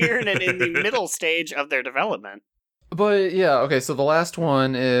in the Tiernan in the middle stage of their development. But yeah, okay, so the last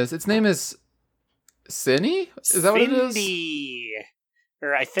one is, its name is Cindy? Is that what it is? Cindy.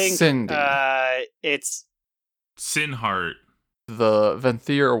 Or I think Cindy. It's Sinheart. The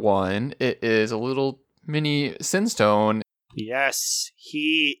Venthyr one, it is a little mini Sinstone. yes,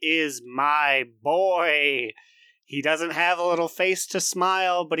 he is my boy. He doesn't have a little face to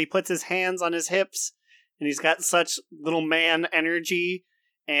smile, but he puts his hands on his hips, and he's got such little man energy.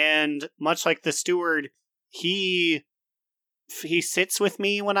 And much like the steward, he sits with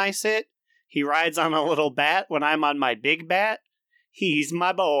me when I sit. He rides on a little bat when I'm on my big bat. He's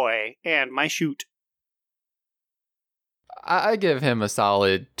my boy and my shoot. I give him a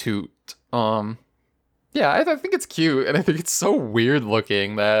solid toot. Yeah, I think it's cute, and I think it's so weird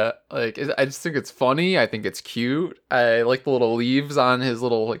looking that, like, I just think it's funny. I think it's cute. I like the little leaves on his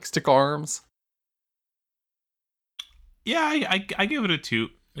little, like, stick arms. Yeah, I give it a 2.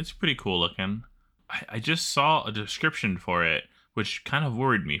 It's pretty cool looking. I just saw a description for it, which kind of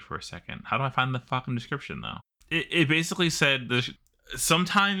worried me for a second. How do I find the fucking description, though? It basically said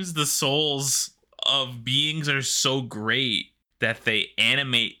sometimes the souls of beings are so great that they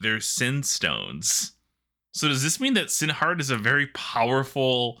animate their sin stones. So does this mean that Sinheart is a very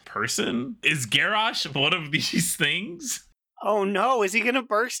powerful person? Is Garrosh one of these things? Oh no, is he gonna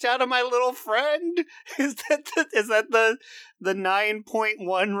burst out of my little friend? Is that the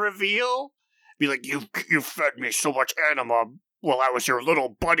 9.1 reveal? Be like, you fed me so much anima while I was your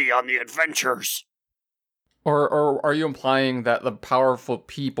little buddy on the adventures. Or are you implying that the powerful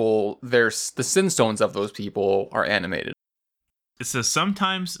people, the Sinstones of those people are animated? It says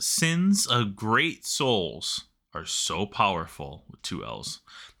sometimes sins of great souls are so powerful, with 2 L's,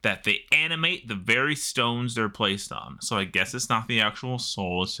 that they animate the very stones they're placed on. So I guess it's not the actual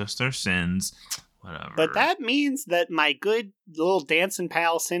soul, it's just their sins. Whatever. But that means that my good little dancing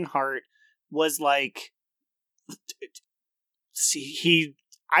pal Sinheart was like,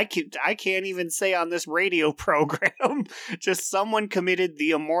 I can't even say on this radio program, just someone committed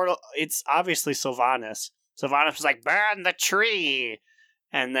the immortal, it's obviously Sylvanas. Sylvanas was like, burn the tree!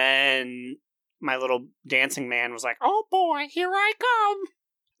 And then my little dancing man was like, oh boy, here I come!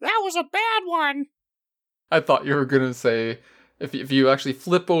 That was a bad one! I thought you were going to say, if you actually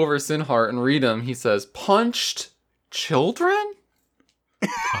flip over Sinheart and read him, he says, punched children?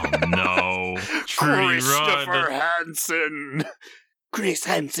 Oh no. Trudy, Christopher run. Hansen! Grace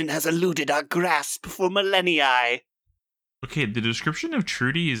Hansen has eluded our grasp for millennia. Okay, the description of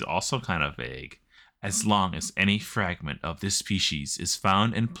Trudy is also kind of vague. As long as any fragment of this species is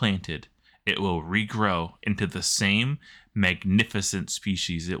found and planted, it will regrow into the same magnificent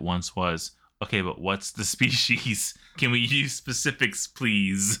species it once was. Okay, but what's the species? Can we use specifics,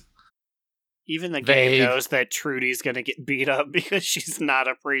 please? Even the Vague. game knows that Trudy's gonna get beat up because she's not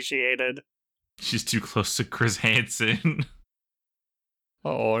appreciated. She's too close to Chris Hansen.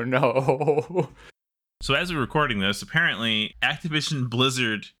 Oh no. So as we're recording this, apparently Activision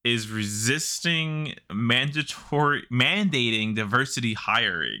Blizzard is resisting mandating diversity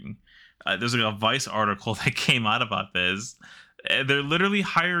hiring. There's like a Vice article that came out about this. They're literally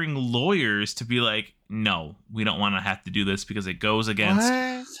hiring lawyers to be like, no, we don't want to have to do this because it goes against...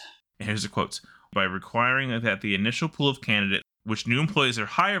 What? And here's the quotes. By requiring that the initial pool of candidates, which new employees are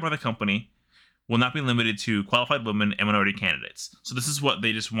hired by the company, will not be limited to qualified women and minority candidates. So this is what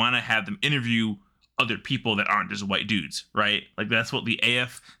they just want to have them interview other people that aren't just white dudes, right? Like that's what the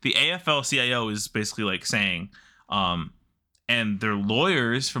AFL-CIO is basically like saying. And their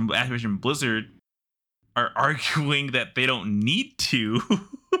lawyers from Activision Blizzard are arguing that they don't need to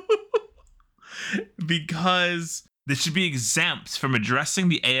because they should be exempt from addressing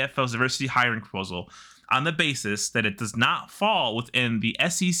the AFL's diversity hiring proposal on the basis that it does not fall within the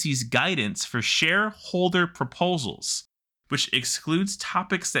SEC's guidance for shareholder proposals, which excludes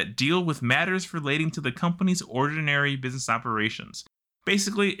topics that deal with matters relating to the company's ordinary business operations.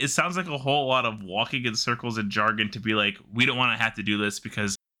 Basically, it sounds like a whole lot of walking in circles and jargon to be like, we don't want to have to do this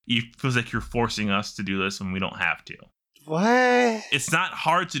because it feels like you're forcing us to do this when we don't have to. What? It's not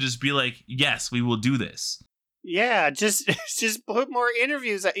hard to just be like, yes, we will do this. Yeah, just put more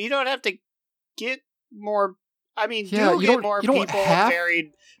interviews. You don't have to get more. I mean, Yeah, do you get don't- more you don't people have- of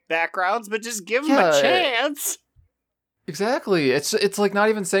varied backgrounds, but just give them Yeah. a chance. Exactly. It's like not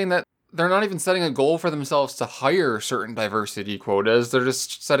even saying that they're not even setting a goal for themselves to hire certain diversity quotas. They're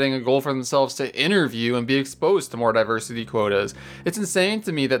just setting a goal for themselves to interview and be exposed to more diversity quotas. It's insane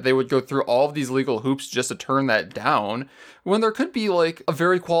to me that they would go through all of these legal hoops just to turn that down when there could be like a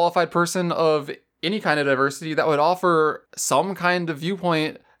very qualified person of any kind of diversity that would offer some kind of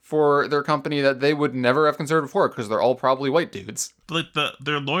viewpoint for their company that they would never have considered before because they're all probably white dudes. But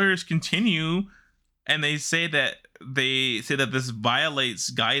their lawyers continue, and they say that this violates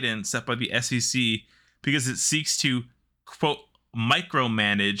guidance set by the SEC because it seeks to, quote,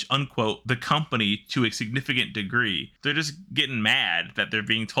 micromanage, unquote, the company to a significant degree. They're just getting mad that they're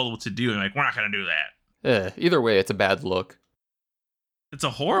being told what to do and like, we're not going to do that. Either way, it's a bad look. It's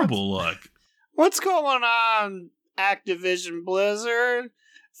a horrible look. What's going on, Activision Blizzard?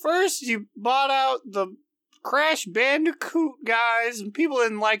 First, you bought out the Crash Bandicoot guys, and people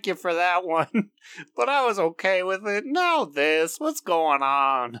didn't like you for that one. But I was okay with it. Now this. What's going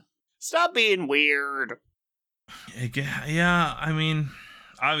on? Stop being weird. Yeah, I mean,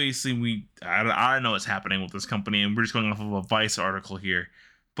 obviously I don't know what's happening with this company, and we're just going off of a Vice article here.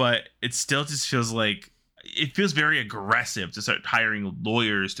 But it still just feels like it feels very aggressive to start hiring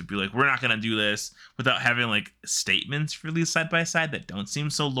lawyers to be like, we're not going to do this without having like statements released side by side that don't seem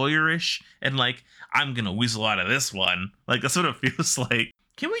so lawyerish. And like, I'm going to weasel out of this one. Like, that's what it feels like.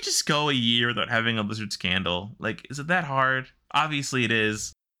 Can we just go a year without having a Blizzard scandal? Like, is it that hard? Obviously it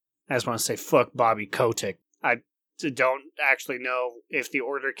is. I just want to say fuck Bobby Kotick. I don't actually know if the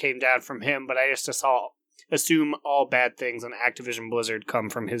order came down from him, but I just assume all bad things on Activision Blizzard come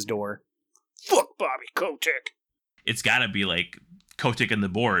from his door. Fuck Bobby Kotick. It's got to be like Kotick and the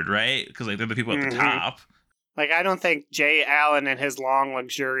board, right? Because like they're the people at the top. Like, I don't think Jay Allen and his long,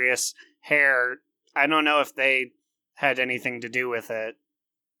 luxurious hair, I don't know if they had anything to do with it.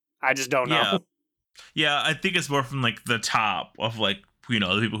 I just don't know. Yeah, I think it's more from like the top of like, you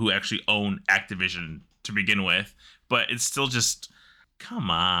know, the people who actually own Activision to begin with. But it's still just, come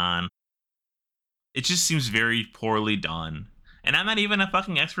on. It just seems very poorly done. And I'm not even a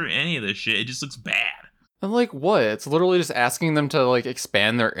fucking expert in any of this shit. It just looks bad. And like what? It's literally just asking them to like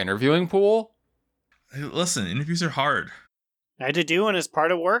expand their interviewing pool. Hey, listen, interviews are hard. I had to do one as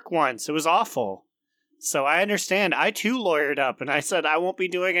part of work once. It was awful. So I understand. I too lawyered up, and I said I won't be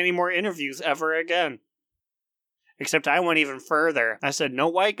doing any more interviews ever again. Except I went even further. I said no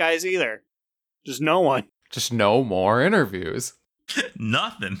white guys either. Just no one. Just no more interviews.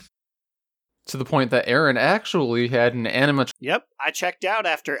 Nothing. To the point that Aaron actually had an animatronic. Yep, I checked out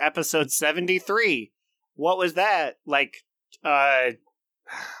after episode 73. What was that? Like,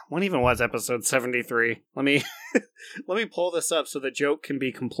 what even was episode 73? Let me pull this up so the joke can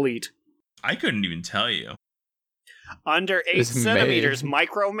be complete. I couldn't even tell you. Under 8 It's centimeters, made.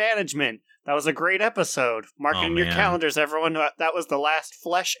 micromanagement. That was a great episode. Mark it in your man. calendars, everyone. That was the last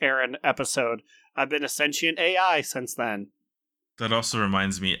Flesh Aaron episode. I've been a sentient AI since then. That also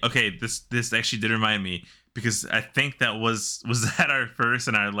reminds me. Okay, this actually did remind me because I think that was that our first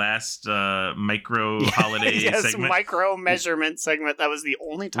and our last micro holiday yes, segment. micro measurement segment. That was the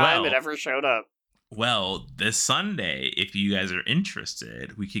only time it ever showed up. Well, this Sunday, if you guys are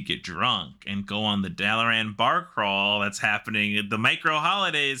interested, we could get drunk and go on the Dalaran bar crawl that's happening. The micro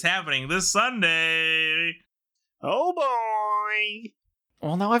holiday is happening this Sunday. Oh boy!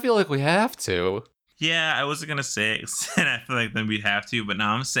 Well, now I feel like we have to. Yeah, I wasn't gonna say it, and I feel like then we'd have to, but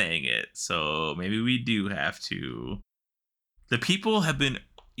now I'm saying it, so maybe we do have to. The people have been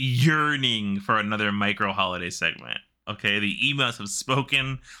yearning for another micro holiday segment. Okay, the emails have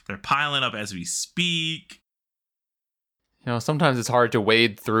spoken. They're piling up as we speak. You know, sometimes it's hard to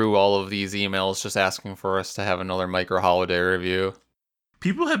wade through all of these emails just asking for us to have another micro holiday review.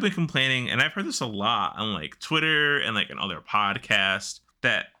 People have been complaining, and I've heard this a lot on like Twitter and like in other podcasts,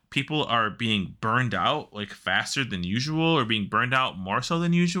 that people are being burned out like faster than usual or being burned out more so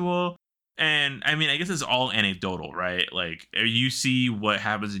than usual. And I mean, I guess it's all anecdotal, right? Like you see what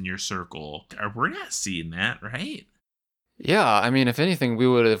happens in your circle. We're not seeing that, right? Yeah, I mean, if anything, we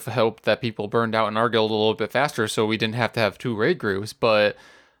would have hoped that people burned out in our guild a little bit faster so we didn't have to have 2 raid groups. But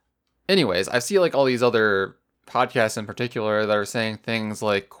anyways, I see like all these other podcasts in particular that are saying things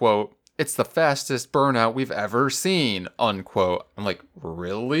like, quote, "It's the fastest burnout we've ever seen," unquote. I'm like,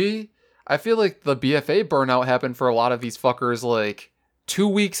 really? I feel like the BFA burnout happened for a lot of these fuckers like 2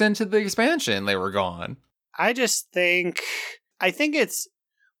 weeks into the expansion, they were gone. I think it's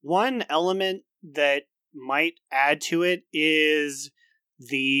One element that might add to it is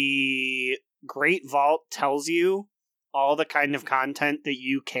the Great Vault tells you all the kind of content that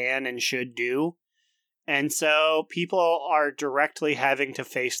you can and should do. And so people are directly having to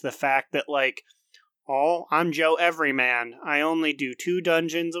face the fact that, like, oh, I'm Joe Everyman. I only do 2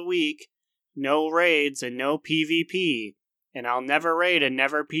 dungeons a week, no raids and no PvP. And I'll never raid and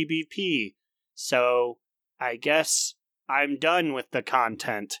never PvP. So I guess I'm done with the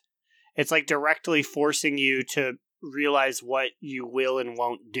content. It's like directly forcing you to realize what you will and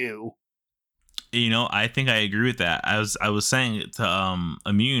won't do. You know, I think I agree with that. I was saying to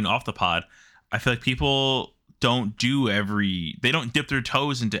Immune off the pod, I feel like people don't they don't dip their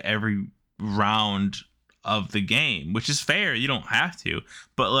toes into every round of the game, which is fair. You don't have to.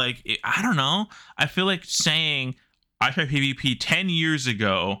 But like, I don't know. I feel like saying I tried PvP 10 years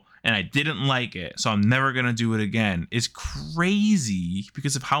ago and I didn't like it, so I'm never going to do it again is crazy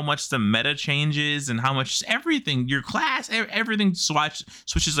because of how much the meta changes and how much everything, your class, everything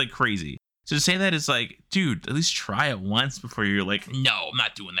switches like crazy. So to say that is like, dude, at least try it once before you're like, no, I'm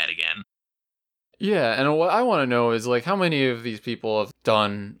not doing that again. Yeah, and what I want to know is, like, how many of these people have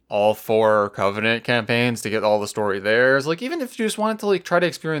done all 4 Covenant campaigns to get all the story there? It's like, even if you just wanted to, like, try to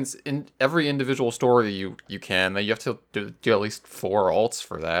experience in every individual story you can, that you have to do at least 4 alts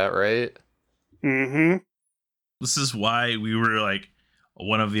for that, right? Mm-hmm. This is why we were, like,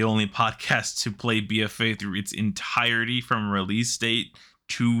 one of the only podcasts to play BFA through its entirety from release date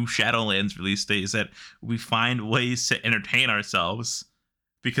to Shadowlands release date, is that we find ways to entertain ourselves.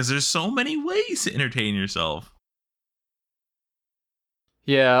 Because there's so many ways to entertain yourself.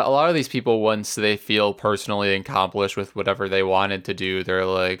 Yeah, a lot of these people, once they feel personally accomplished with whatever they wanted to do, they're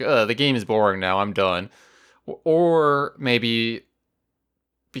like, the game is boring now, I'm done. Or maybe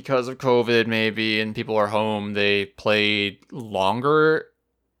because of COVID, and people are home, they played longer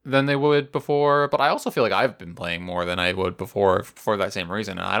than they would before. But I also feel like I've been playing more than I would before for that same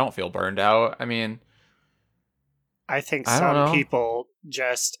reason, and I don't feel burned out. I mean, I think I don't some know. people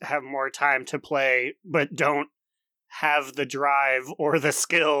just have more time to play, but don't have the drive or the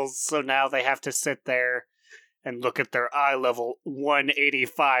skills, so now they have to sit there and look at their eye level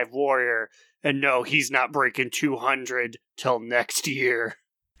 185 warrior and know he's not breaking 200 till next year.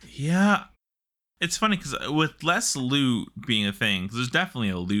 Yeah. It's funny because with less loot being a thing, 'cause there's definitely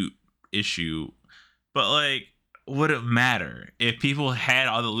a loot issue, but like, would it matter if people had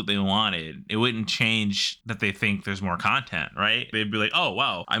all the loot they wanted? It wouldn't change that they think there's more content, right? They'd be like, oh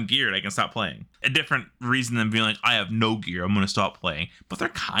wow, I'm geared, I can stop playing. A different reason than being like, I have no gear, I'm gonna stop playing. But they're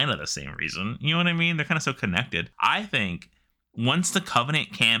kind of the same reason, you know what I mean? They're kind of so connected. I think once the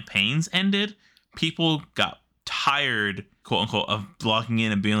Covenant campaigns ended, people got tired, quote unquote, of blocking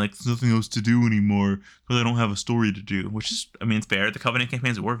in and being like, there's nothing else to do anymore because I don't have a story to do, which is, I mean, it's fair. The Covenant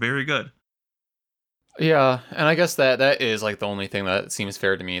campaigns were very good. Yeah, and I guess that is like the only thing that seems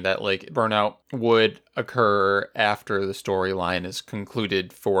fair to me, that like burnout would occur after the storyline is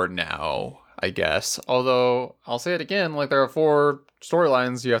concluded for now, I guess. Although I'll say it again, like there are 4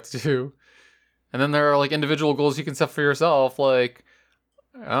 storylines you have to do. And then there are like individual goals you can set for yourself, like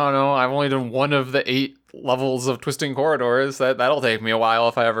I don't know, I've only done 1 of the 8 levels of Twisting Corridors. That'll take me a while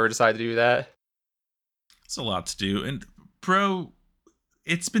if I ever decide to do that. It's a lot to do. And bro,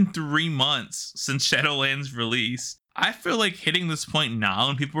 it's been 3 months since Shadowlands released. I feel like hitting this point now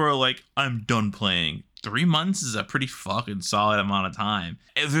and people are like, I'm done playing. 3 months is a pretty fucking solid amount of time.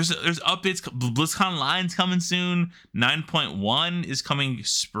 There's updates. BlizzCon Line's coming soon. 9.1 is coming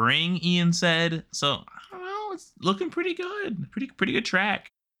spring, Ian said. So I don't know, it's looking pretty good. Pretty good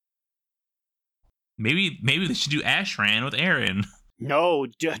track. Maybe they should do Ashran with Aaron. No,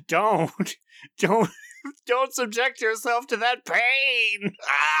 don't. Don't subject yourself to that pain.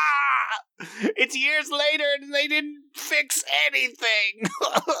 Ah! It's years later and they didn't fix anything.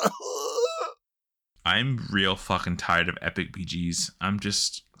 I'm real fucking tired of epic BGs.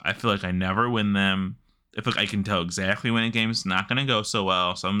 I feel like I never win them. I feel like I can tell exactly when a game's not going to go so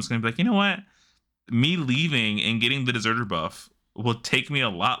well. So I'm just going to be like, you know what? Me leaving and getting the deserter buff will take me a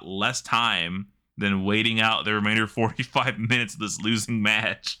lot less time than waiting out the remainder 45 minutes of this losing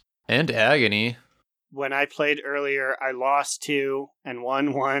match. And Agony. When I played earlier, I lost 2 and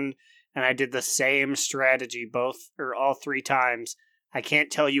won 1, and I did the same strategy all 3 times. I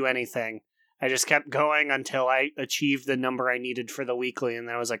can't tell you anything. I just kept going until I achieved the number I needed for the weekly, and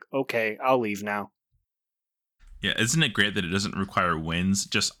then I was like, okay, I'll leave now. Yeah, isn't it great that it doesn't require wins,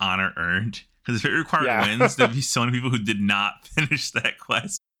 just honor earned? Because if it required wins, there'd be so many people who did not finish that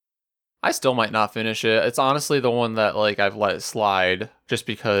quest. I still might not finish it. It's honestly the one that like I've let slide just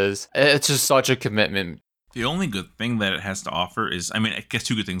because it's just such a commitment. The only good thing that it has to offer is, I mean, I guess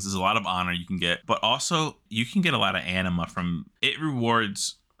two good things. There's a lot of honor you can get, but also you can get a lot of anima from it.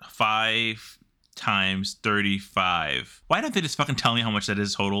 Rewards 5 times 35. Why don't they just fucking tell me how much that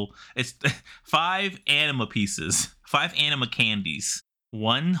is total? It's 5 anima pieces, 5 anima candies,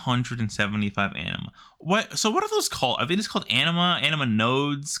 175 anima. What? So what are those called? Are they just called anima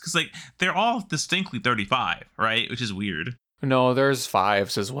nodes? Because like they're all distinctly 35, right? Which is weird. No, there's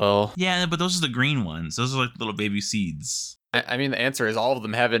 5s as well. Yeah, but those are the green ones. Those are like little baby seeds. I mean, the answer is all of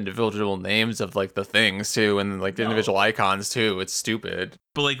them have individual names of like the things too, and like the individual icons too. It's stupid.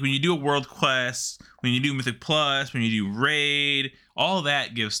 But like when you do a world quest, when you do Mythic Plus, when you do raid, all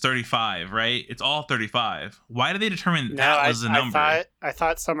that gives 35, right? It's all 35. Why did they determine that was the number? I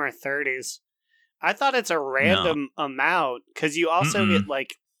thought some are 30s. I thought it's a random amount because you also get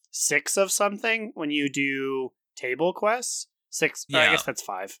like 6 of something when you do table quests. 6. Yeah. I guess that's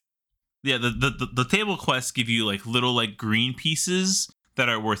 5. Yeah, the table quests give you like little like green pieces that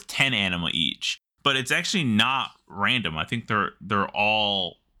are worth 10 anima each. But it's actually not random. I think they're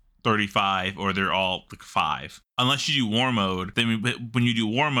all 35 or they're all like 5. Unless you do war mode, then when you do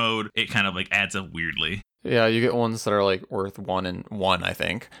war mode, it kind of like adds up weirdly. Yeah, you get ones that are like worth 1 and 1, I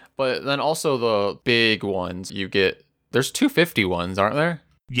think. But then also the big ones you get, there's 250 ones, aren't there?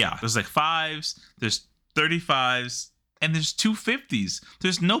 Yeah, there's like 5s, there's 35s, and there's 250s.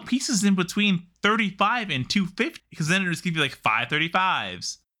 There's no pieces in between 35 and 250 because then it just gives you like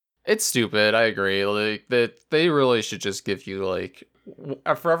 535s. It's stupid. I agree. Like that, they really should just give you like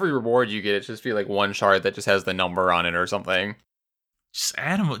for every reward you get, it should just be like 1 shard that just has the number on it or something. Just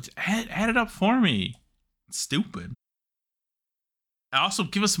add them. Add it up for me. It's stupid. Also,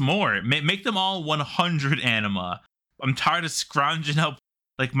 give us more. Make them all 100 anima. I'm tired of scrounging up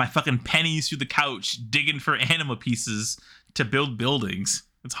like my fucking pennies through the couch, digging for anima pieces to build buildings.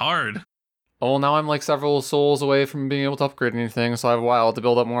 It's hard. Oh, well, now I'm like several souls away from being able to upgrade anything, so I have a while to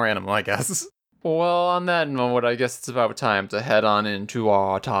build up more anima, I guess. Well, on that note, I guess it's about time to head on into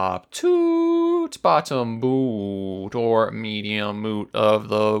our top toot, bottom boot, or medium moot of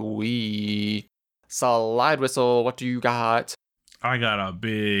the week. Slide Whistle, what do you got? I got a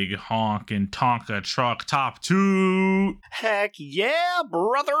big honkin' Tonka truck top toot. Heck yeah,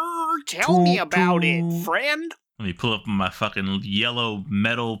 brother! Tell me about it, friend. Let me pull up my fucking yellow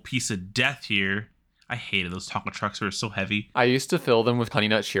metal piece of death here. I hated those Tonka trucks. They were so heavy. I used to fill them with Honey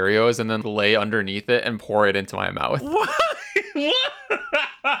Nut Cheerios and then lay underneath it and pour it into my mouth. What?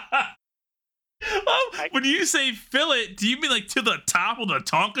 When you say fill it, do you mean like to the top of the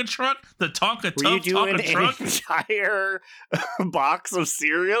Tonka truck? The Tonka Were you doing Tonka truck? an entire box of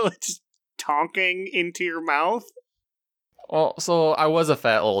cereal just tonking into your mouth? Well, so I was a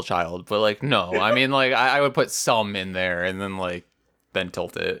fat little child, but like, no. I mean, like, I would put some in there and then like, then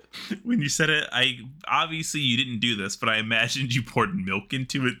tilt it. When you said it, obviously you didn't do this, but I imagined you poured milk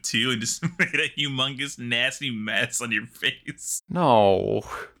into it too and just made a humongous nasty mess on your face. No.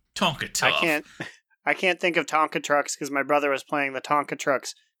 Tonka tough. I can't think of Tonka trucks because my brother was playing the Tonka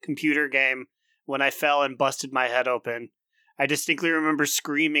trucks computer game when I fell and busted my head open. I distinctly remember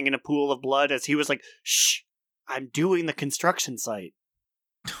screaming in a pool of blood as he was like, "Shh, I'm doing the construction site."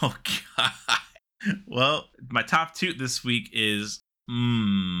 Oh God. Well, my top toot this week is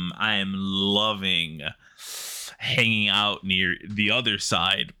I am loving hanging out near the other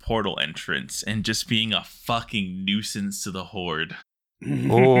side portal entrance and just being a fucking nuisance to the horde.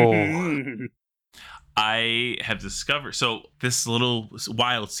 Oh. I have discovered, so this little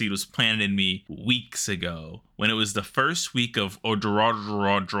wild seed was planted in me weeks ago when it was the first week of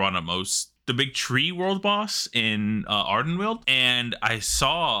Odronimos, the big tree world boss in Ardenweald, and I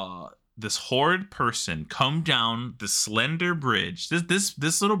saw this horde person come down the slender bridge.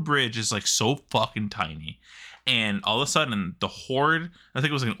 This little bridge is like so fucking tiny, and all of a sudden the horde, I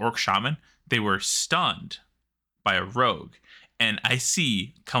think it was like an orc shaman, they were stunned by a rogue. And I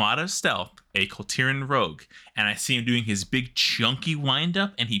see, come out of stealth, a Koltiran rogue. And I see him doing his big chunky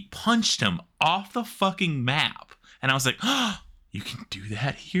windup. And he punched him off the fucking map. And I was like, oh, you can do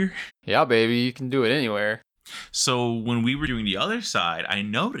that here? Yeah, baby, you can do it anywhere. So when we were doing the other side, I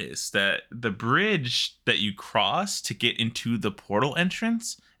noticed that the bridge that you cross to get into the portal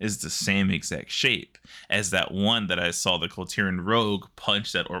entrance is the same exact shape as that one that I saw the Koltiran rogue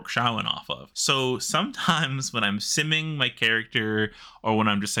punch that orc shaman off of. So sometimes when I'm simming my character or when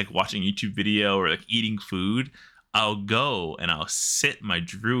I'm just like watching a YouTube video or like eating food, I'll go and I'll sit my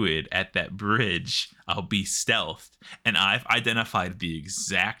druid at that bridge. I'll be stealthed, and I've identified the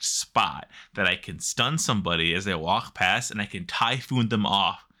exact spot that I can stun somebody as they walk past, and I can typhoon them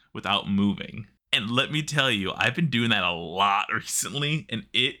off without moving. And let me tell you, I've been doing that a lot recently, and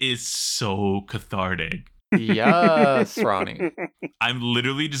it is so cathartic. Yes, Ronnie. I'm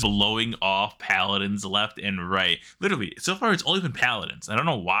literally just blowing off paladins left and right. Literally, so far it's only been paladins. I don't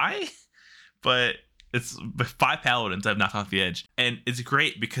know why, but it's 5 paladins I've knocked off the edge. And it's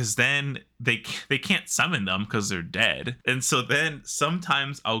great because then they can't summon them because they're dead. And so then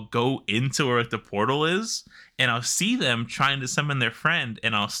sometimes I'll go into where the portal is and I'll see them trying to summon their friend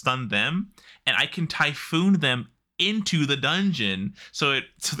and I'll stun them and I can typhoon them into the dungeon, so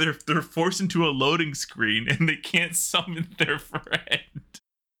they're forced into a loading screen and they can't summon their friend.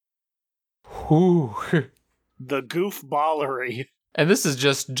 Whew. The goofballery. And this is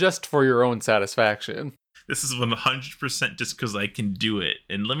just for your own satisfaction. This is 100% just because I can do it.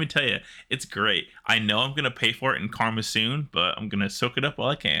 And let me tell you, it's great. I know I'm going to pay for it in karma soon, but I'm going to soak it up while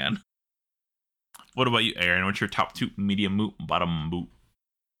I can. What about you, Aaron? What's your top toot, medium moot, bottom boot?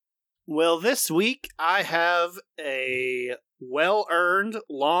 Well, this week I have a well-earned,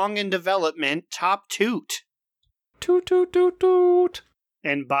 long in development top toot. Toot, toot, toot, toot.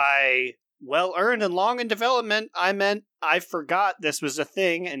 And by well-earned and long in development, I meant I forgot this was a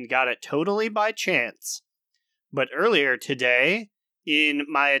thing and got it totally by chance. But earlier today, in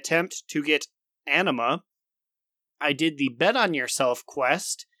my attempt to get Anima, I did the Bet on Yourself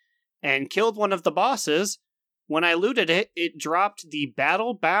quest and killed one of the bosses. When I looted it, it dropped the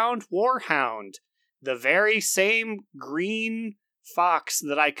Battle-Bound Warhound, the very same green fox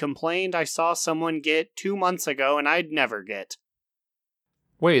that I complained I saw someone get 2 months ago and I'd never get.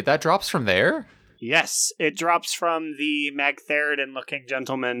 Wait, that drops from there? Yes, it drops from the Magtheridon-looking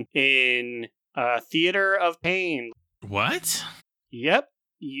gentleman in Theater of Pain. What? Yep,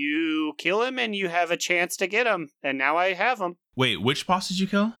 you kill him and you have a chance to get him, and now I have him. Wait, which boss did you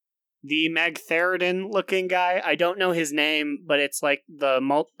kill? The Magtheridon-looking guy, I don't know his name, but it's like the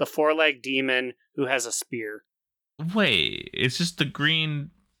 4-leg demon who has a spear. Wait, it's just the green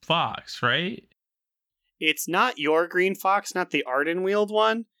fox, right? It's not your green fox, not the Ardenweald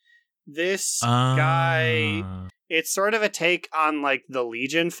one. This guy, it's sort of a take on like the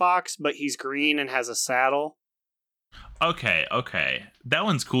Legion fox, but he's green and has a saddle. Okay. That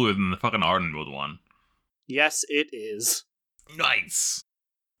one's cooler than the fucking Ardenweald one. Yes, it is. Nice.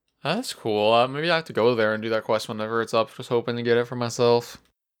 That's cool. Maybe I have to go there and do that quest whenever it's up. Just hoping to get it for myself.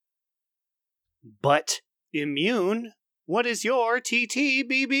 But, Immune, what is your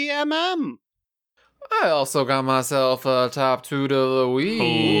TTBBMM? I also got myself a top toot of the week.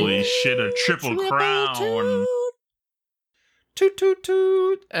 Holy shit, a triple crown. Toot toot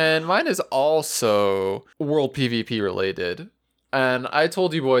toot. And mine is also World PvP related. And I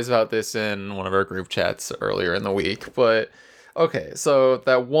told you boys about this in one of our group chats earlier in the week, but okay, so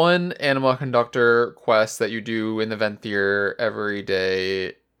that one Anima Conductor quest that you do in the Venthyr every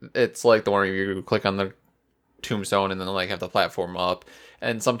day, it's like the one where you click on the tombstone and then like have the platform up,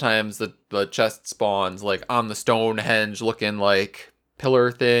 and sometimes the chest spawns like on the Stonehenge looking like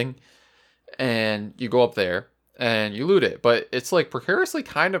pillar thing, and you go up there and you loot it, but it's like precariously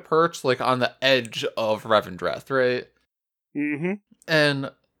kind of perched like on the edge of Revendreth, right? Mm-hmm.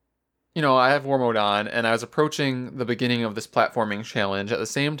 And you know, I have war mode on, and I was approaching the beginning of this platforming challenge at the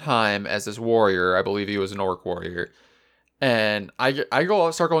same time as this warrior. I believe he was an orc warrior. And I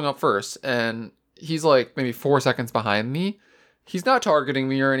start going up first, and he's like maybe 4 seconds behind me. He's not targeting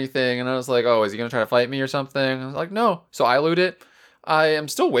me or anything, and I was like, oh, is he going to try to fight me or something? I was like, no. So I loot it. I am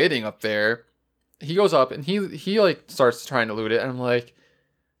still waiting up there. He goes up, and he like starts trying to loot it, and I'm like,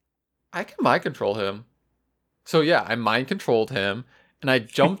 I can mind control him. So yeah, I mind controlled him. And I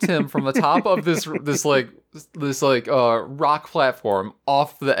jumped him from the top of this rock platform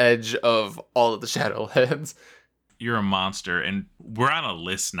off the edge of all of the Shadowlands. You're a monster, and we're on a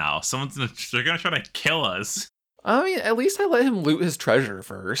list now. They're gonna try to kill us. I mean, at least I let him loot his treasure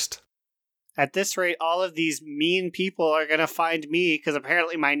first. At this rate, all of these mean people are going to find me because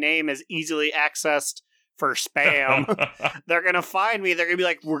apparently my name is easily accessed for spam. They're going to find me. They're going to be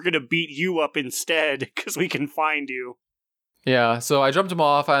like, we're going to beat you up instead because we can find you. Yeah, so I jumped him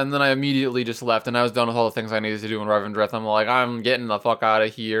off, and then I immediately just left, and I was done with all the things I needed to do in Revendreth. I'm like, I'm getting the fuck out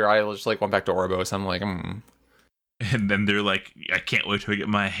of here. I just like went back to Oribos. I'm like, And then they're like, I can't wait till I get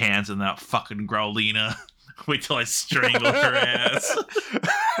my hands on that fucking Growlina. Wait till I strangle her ass.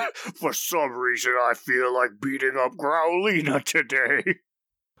 For some reason, I feel like beating up Growlina today.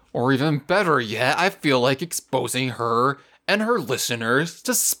 Or even better yet, I feel like exposing her and her listeners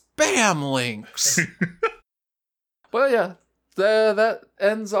to spam links. But yeah, that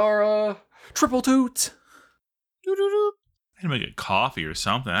ends our triple toot. Doo-doo-doo. I need to make a coffee or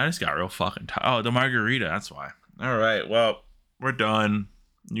something. I just got real fucking tired. Oh, the margarita, that's why. All right, well, we're done.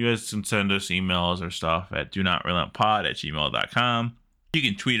 You guys can send us emails or stuff at donotrelentlpod@gmail.com. You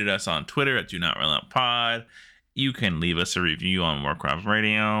can tweet at us on Twitter at Do Not Relent Pod. You can leave us a review on Warcraft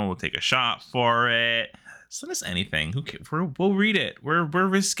Radio. We'll take a shot for it. Send us anything. We'll read it. We're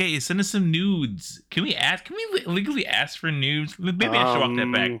risque. Send us some nudes. Can we legally ask for nudes? Maybe I should walk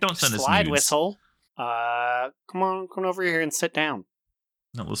that back. Don't send us nudes. Slide whistle. Come over here and sit down.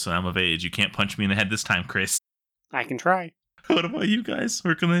 No, listen, I'm of age. You can't punch me in the head this time, Chris. I can try. What about you guys?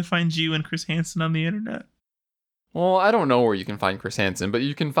 Where can they find you and Chris Hansen on the internet? Well, I don't know where you can find Chris Hansen, but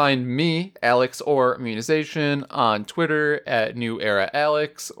you can find me, Alex or Immunization, on Twitter at New Era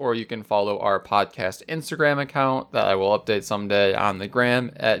Alex, or you can follow our podcast Instagram account that I will update someday on the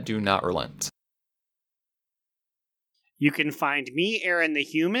gram at Do Not Relent. You can find me, Aaron the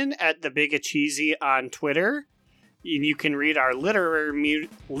Human, at The Big Acheesy on Twitter. And you can read our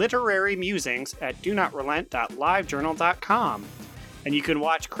literary musings at donotrelent.livejournal.com. And you can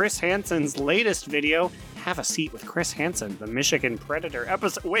watch Chris Hansen's latest video, Have a Seat with Chris Hansen, the Michigan Predator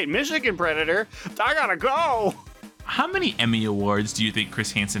episode. Wait, Michigan Predator? I gotta go! How many Emmy Awards do you think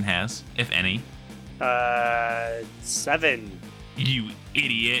Chris Hansen has, if any? 7. You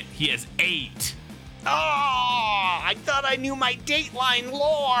idiot. He has 8. Oh, I thought I knew my Dateline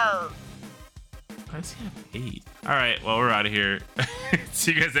lore! Why does he have 8? All right, well, we're out of here.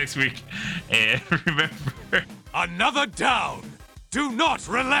 See you guys next week. And remember... Another down! Do not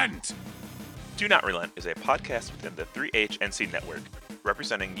relent! Do Not Relent is a podcast within the 3HNC network,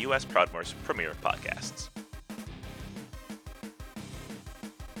 representing U.S. Proudmoore's premier podcasts.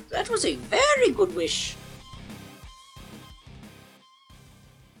 That was a very good wish.